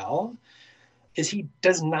exceptionally well is he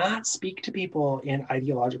does not speak to people in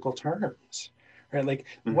ideological terms, right?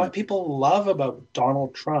 Mm-hmm. What people love about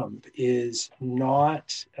Donald Trump is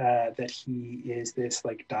not that he is this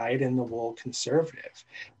dyed-in-the-wool conservative.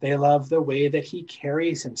 They love the way that he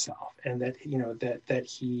carries himself, and that that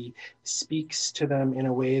he speaks to them in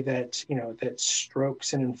a way that that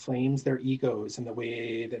strokes and inflames their egos in the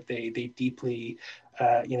way that they deeply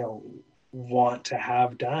want to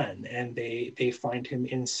have done, and they find him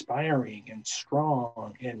inspiring and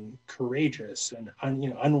strong and courageous and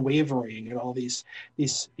unwavering and all these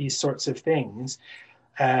sorts of things,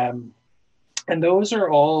 and those are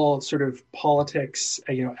all sort of politics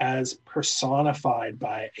as personified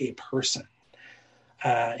by a person,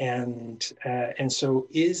 and so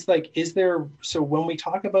so when we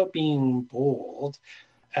talk about being bold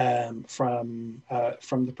from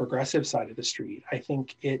the progressive side of the street, I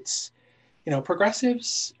think it's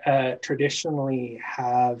progressives traditionally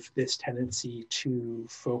have this tendency to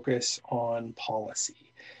focus on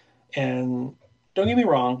policy. And don't get me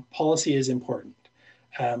wrong, policy is important.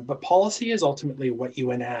 But policy is ultimately what you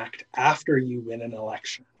enact after you win an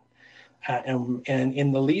election. And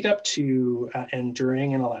in the lead up to and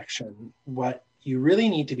during an election, what you really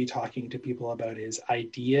need to be talking to people about is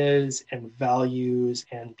ideas and values,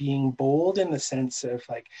 and being bold in the sense of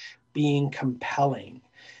being compelling,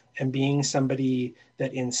 and being somebody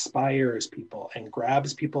that inspires people and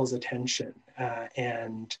grabs people's attention,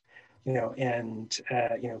 and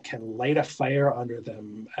can light a fire under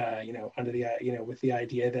them, with the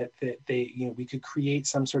idea that they, we could create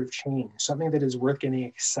some sort of change, something that is worth getting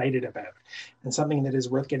excited about, and something that is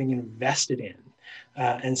worth getting invested in,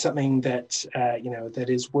 and something that that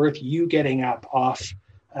is worth you getting up off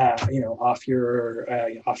off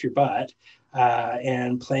your butt,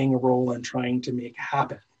 and playing a role in trying to make it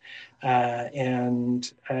happen.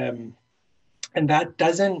 And that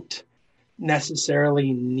doesn't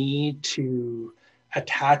necessarily need to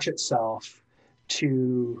attach itself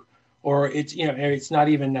to, or it's not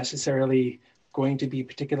even necessarily going to be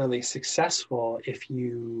particularly successful if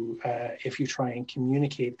you try and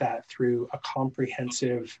communicate that through a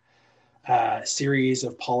comprehensive series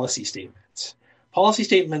of policy statements. Policy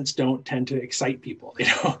statements don't tend to excite people. They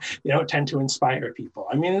don't tend to inspire people.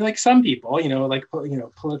 I mean, like some people,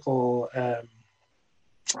 political,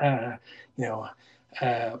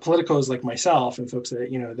 politicos like myself and folks that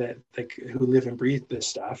that like who live and breathe this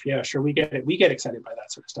stuff. Yeah, sure, we get it. We get excited by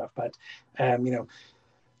that sort of stuff. But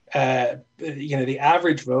the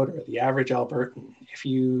average voter, the average Albertan, if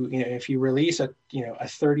you release a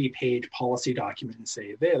 30-page policy document and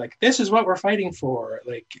say, this is what we're fighting for,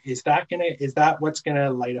 like, is that what's gonna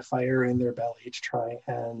light a fire in their belly to try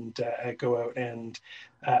and go out and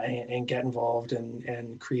get involved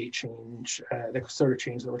and create change, the sort of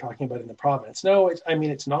change that we're talking about in the province? No,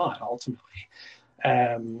 it's not ultimately.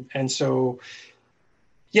 And so,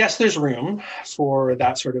 yes, there's room for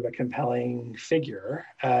that sort of a compelling figure.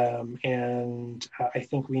 And I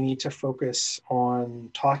think we need to focus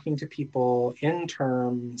on talking to people in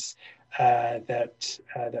terms that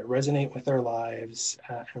resonate with their lives,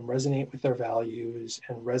 and resonate with their values,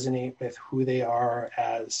 and resonate with who they are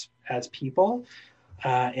as people,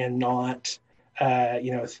 and not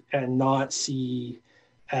see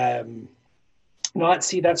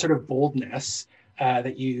that sort of boldness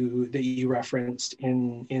that you referenced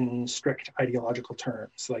in strict ideological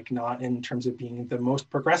terms, like not in terms of being the most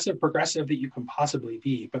progressive that you can possibly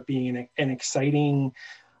be, but being an exciting,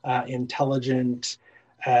 intelligent,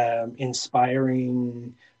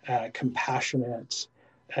 inspiring, compassionate,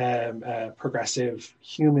 progressive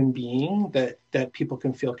human being that people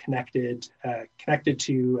can feel connected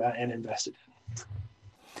to, and invested in.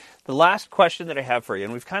 The last question that I have for you,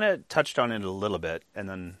 and we've kind of touched on it a little bit, and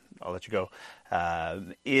then I'll let you go,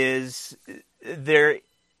 is there,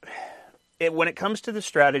 when it comes to the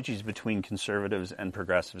strategies between conservatives and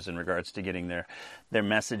progressives in regards to getting their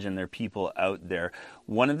message and their people out there,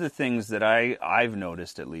 one of the things that I've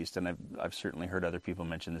noticed, at least, and I've certainly heard other people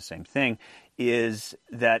mention the same thing, is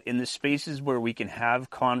that in the spaces where we can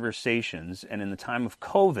have conversations, and in the time of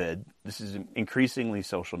COVID, this is increasingly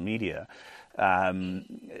social media,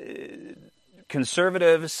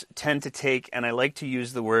 conservatives tend to take, and I like to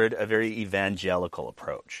use the word, a very evangelical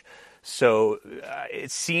approach. So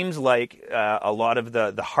it seems like a lot of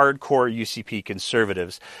the hardcore UCP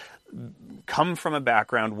conservatives come from a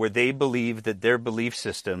background where they believe that their belief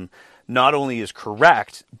system not only is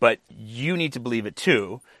correct, but you need to believe it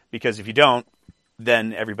too, because if you don't,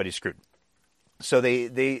 then everybody's screwed. So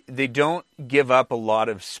they don't give up a lot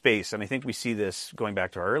of space. And I think we see this going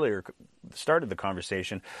back to our earlier start of the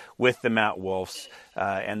conversation with the Matt Wolfs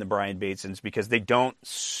and the Brian Batesons, because they don't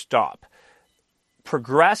stop.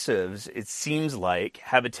 Progressives, it seems like,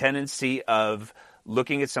 have a tendency of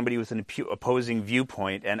looking at somebody with an opposing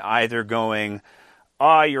viewpoint and either going,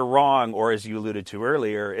 you're wrong, or as you alluded to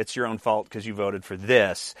earlier, it's your own fault because you voted for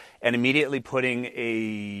this, and immediately putting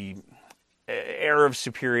a air of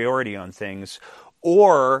superiority on things.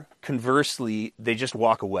 Or conversely, they just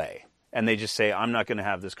walk away and they just say, I'm not going to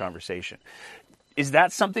have this conversation. Is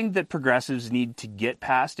that something that progressives need to get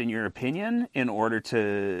past, in your opinion, in order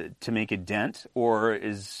to make a dent, or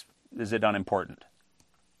is it unimportant?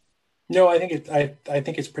 No, I think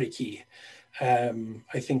it's pretty key.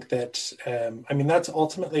 I think that that's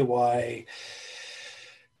ultimately why.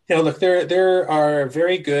 Look, there are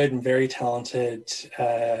very good and very talented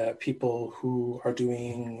people who are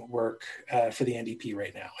doing work for the NDP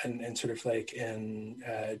right now, and sort of like in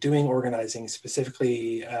doing organizing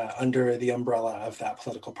specifically under the umbrella of that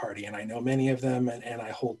political party. And I know many of them, and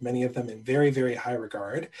I hold many of them in very, very high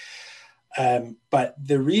regard. But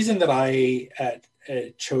the reason that I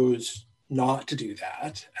chose not to do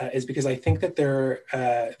that is because I think that there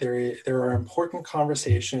are important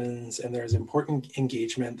conversations and there's important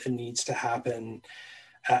engagement that needs to happen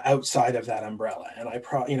outside of that umbrella. And I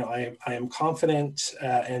am confident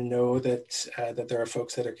and know that there are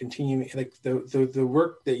folks that are continuing, like the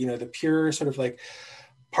work that the pure sort of like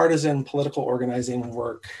partisan political organizing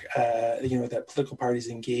work that political parties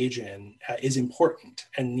engage in is important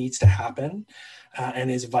and needs to happen.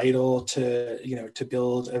 And is vital to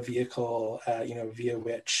build a vehicle via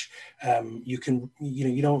which you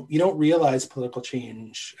don't realize political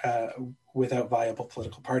change without viable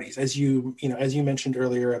political parties. As you mentioned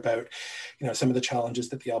earlier about, some of the challenges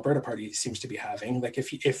that the Alberta Party seems to be having. Like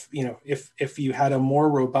if you had a more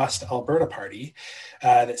robust Alberta Party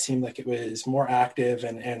that seemed like it was more active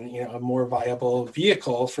and a more viable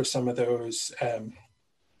vehicle for some of those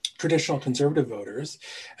traditional conservative voters,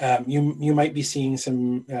 you might be seeing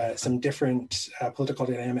some different political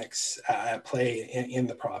dynamics at play in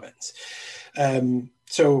the province.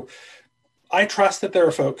 So I trust that there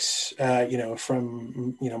are folks,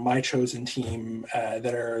 from my chosen team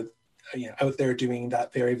that are out there doing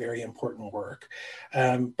that very, very important work.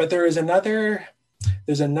 But there's another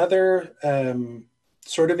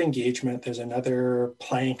sort of engagement. There's another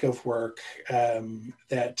plank of work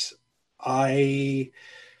that I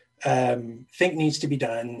think needs to be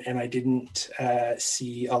done, and I didn't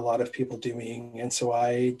see a lot of people doing. And so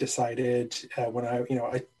I decided when I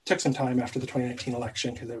took some time after the 2019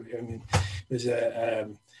 election, because it was a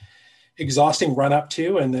exhausting run up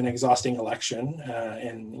to and then exhausting election,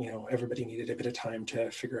 and everybody needed a bit of time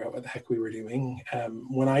to figure out what the heck we were doing.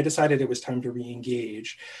 When I decided it was time to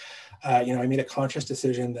re-engage, I made a conscious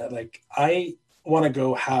decision that I want to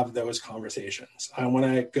go have those conversations. I want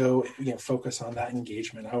to go, focus on that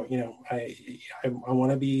engagement. I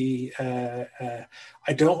want to be, I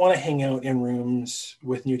don't want to hang out in rooms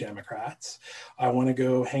with New Democrats. I want to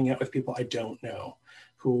go hang out with people I don't know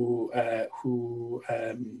who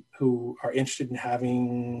are interested in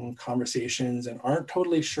having conversations and aren't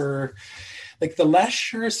totally sure. Like, the less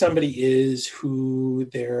sure somebody is who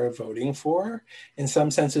they're voting for, in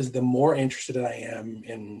some senses, the more interested I am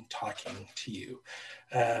in talking to you.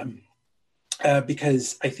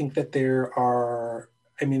 Because I think that there are,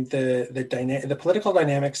 the political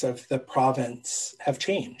dynamics of the province have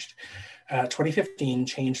changed. 2015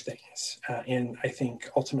 changed things. And I think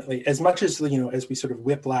ultimately, as much as, as we sort of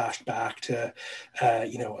whiplashed back to,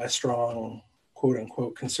 a strong, quote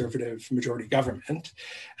unquote, conservative majority government,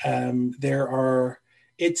 as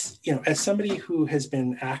somebody who has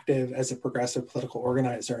been active as a progressive political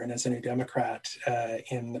organizer and as a New Democrat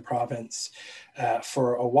in the province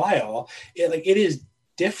for a while, it is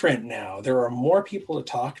different now. There are more people to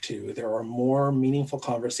talk to. There are more meaningful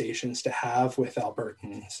conversations to have with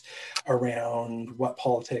Albertans around what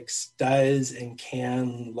politics does and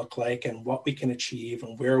can look like and what we can achieve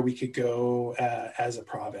and where we could go as a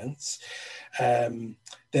province than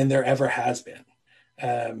there ever has been.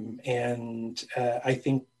 I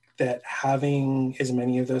think that having as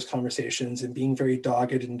many of those conversations and being very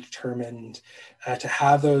dogged and determined to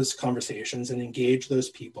have those conversations and engage those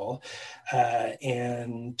people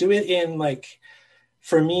and do it in,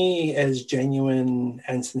 for me, as genuine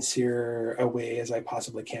and sincere a way as I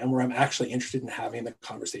possibly can, where I'm actually interested in having the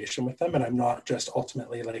conversation with them. And I'm not just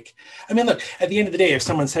ultimately look, at the end of the day, if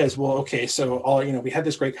someone says, well, okay, so we had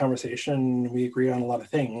this great conversation, we agree on a lot of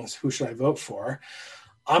things, who should I vote for?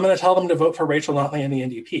 I'm going to tell them to vote for Rachel Notley and the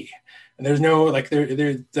NDP. And there's no,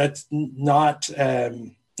 that's not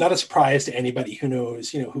a surprise to anybody who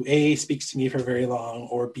knows, who A, speaks to me for very long,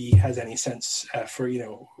 or B, has any sense for,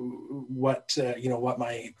 what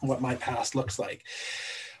my past looks like.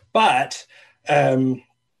 But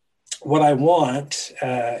what I want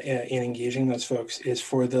in engaging those folks is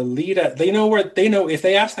for the lead up. They know if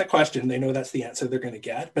they ask that question, they know that's the answer they're going to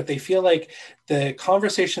get, but they feel like the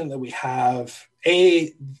conversation that we have,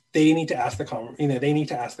 A, they need to ask the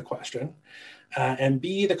question. And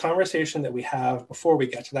B, the conversation that we have before we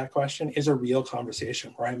get to that question is a real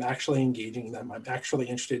conversation where I'm actually engaging them. I'm actually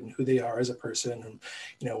interested in who they are as a person and,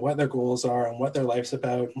 what their goals are and what their life's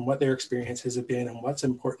about and what their experiences have been and what's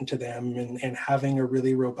important to them, and having a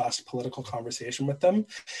really robust political conversation with them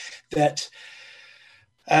that,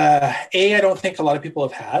 A, I don't think a lot of people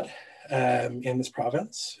have had in this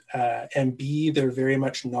province, and B, they're very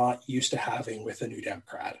much not used to having with a New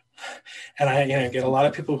Democrat. And I get a lot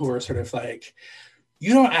of people who are sort of like,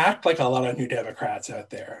 you don't act like a lot of New Democrats out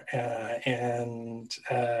there. And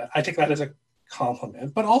I take that as a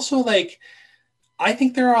compliment, but also I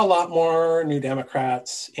think there are a lot more New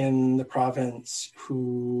Democrats in the province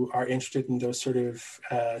who are interested in those sort of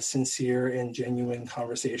sincere and genuine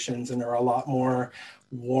conversations, and are a lot more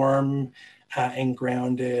warm and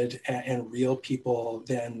grounded and real people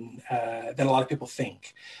than a lot of people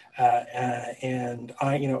think. And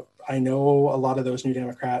I know a lot of those New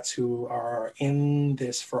Democrats who are in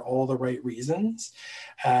this for all the right reasons.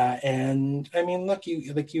 And look,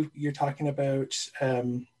 you're talking about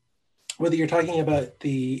whether you're talking about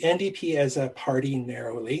the NDP as a party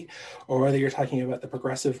narrowly, or whether you're talking about the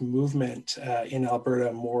progressive movement in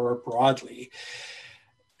Alberta more broadly.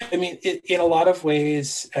 I mean, in a lot of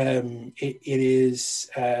ways, it is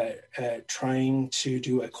trying to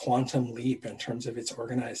do a quantum leap in terms of its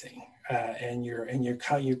organizing, and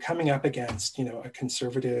you're coming up against a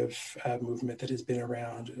conservative movement that has been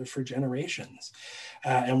around for generations,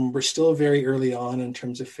 and we're still very early on in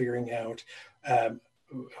terms of figuring out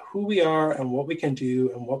who we are and what we can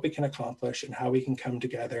do and what we can accomplish and how we can come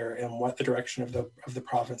together and what the direction of the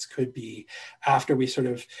province could be after we sort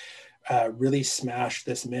of really smash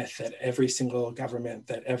this myth that every single government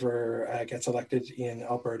that ever gets elected in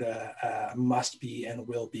Alberta must be and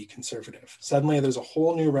will be conservative. Suddenly there's a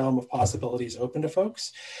whole new realm of possibilities open to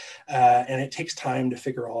folks, and it takes time to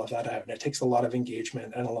figure all of that out. And it takes a lot of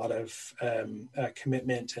engagement and a lot of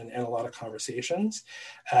commitment and a lot of conversations.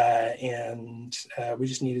 And we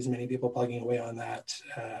just need as many people plugging away on that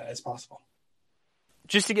as possible.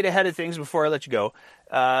 Just to get ahead of things before I let you go,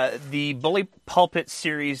 the Bully Pulpit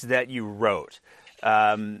series that you wrote,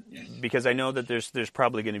 because I know that there's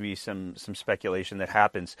probably going to be some speculation that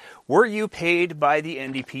happens. Were you paid by the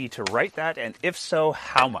NDP to write that, and if so,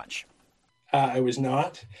 how much? I was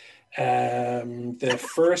not. The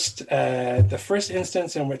first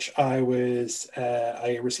instance in which I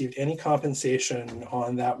received any compensation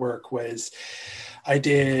on that work was I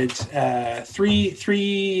did three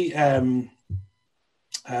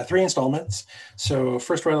installments. So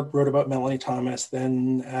first wrote about Melanie Thomas,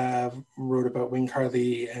 then wrote about Wing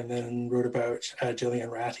Carly, and then wrote about Gillian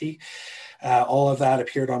Ratty. All of that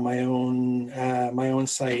appeared on my own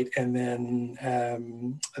site, and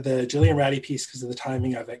then the Gillian Ratty piece, because of the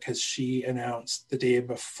timing of it, because she announced the day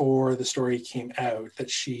before the story came out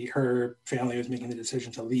that her family was making the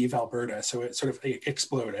decision to leave Alberta, so it sort of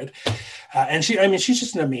exploded. And she's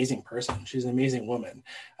just an amazing person. She's an amazing woman,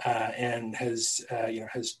 and has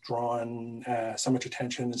drawn so much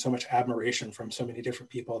attention and so much admiration from so many different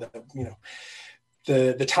people that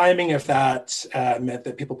The timing of that meant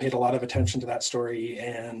that people paid a lot of attention to that story,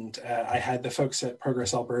 and I had the folks at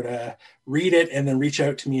Progress Alberta read it and then reach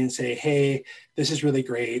out to me and say, hey, this is really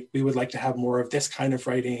great. We would like to have more of this kind of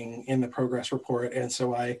writing in the Progress report. And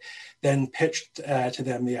so I then pitched to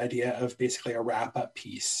them the idea of basically a wrap-up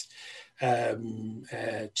piece to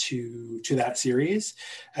that series,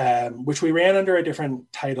 which we ran under a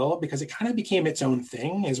different title because it kind of became its own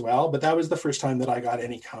thing as well. But that was the first time that I got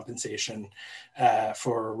any compensation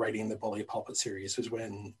for writing the Bully Pulpit series, was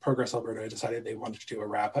when Progress Alberta decided they wanted to do a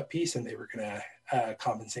wrap-up piece and they were going to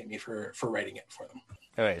compensate me for writing it for them.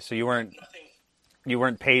 Okay, so you weren't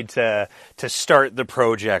paid to start the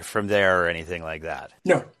project from there or anything like that?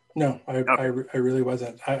 No, I really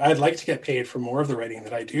wasn't. I'd like to get paid for more of the writing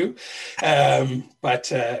that I do,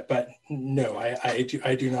 but no,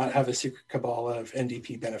 I do not have a secret cabal of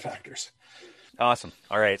NDP benefactors. Awesome.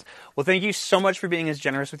 All right. Well, thank you so much for being as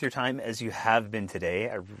generous with your time as you have been today.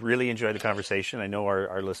 I really enjoyed the conversation. I know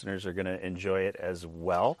our listeners are going to enjoy it as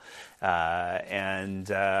well. And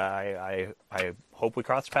I hope we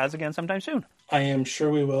cross paths again sometime soon. I am sure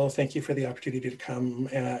we will. Thank you for the opportunity to come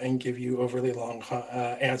and give you overly long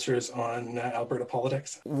answers on Alberta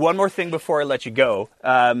politics. One more thing before I let you go.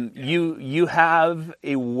 You have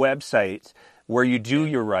a website where you do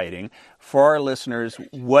your writing. For our listeners,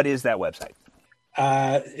 what is that website?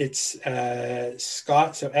 It's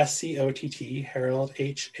Scott, so SCOTT, Harold,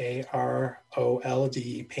 HAROLD,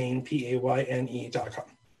 Payne, PAYNE.com.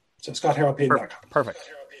 So ScottHaroldPayne.com. Perfect.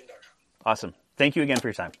 Awesome. Thank you again for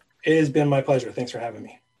your time. It has been my pleasure. Thanks for having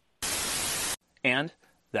me. And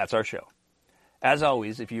that's our show. As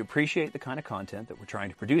always, if you appreciate the kind of content that we're trying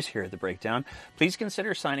to produce here at The Breakdown, please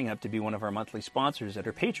consider signing up to be one of our monthly sponsors at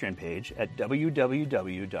our Patreon page at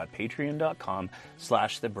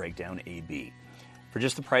www.patreon.com/TheBreakdownAB. For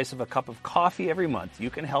just the price of a cup of coffee every month,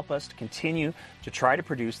 you can help us to continue to try to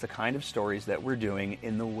produce the kind of stories that we're doing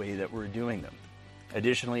in the way that we're doing them.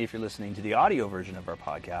 Additionally, if you're listening to the audio version of our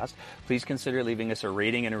podcast, please consider leaving us a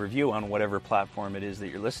rating and a review on whatever platform it is that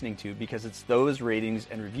you're listening to, because it's those ratings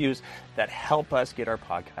and reviews that help us get our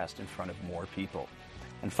podcast in front of more people.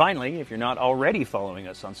 And finally, if you're not already following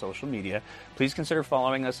us on social media, please consider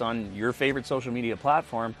following us on your favorite social media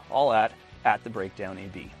platform, all at The Breakdown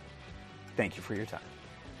AB. Thank you for your time.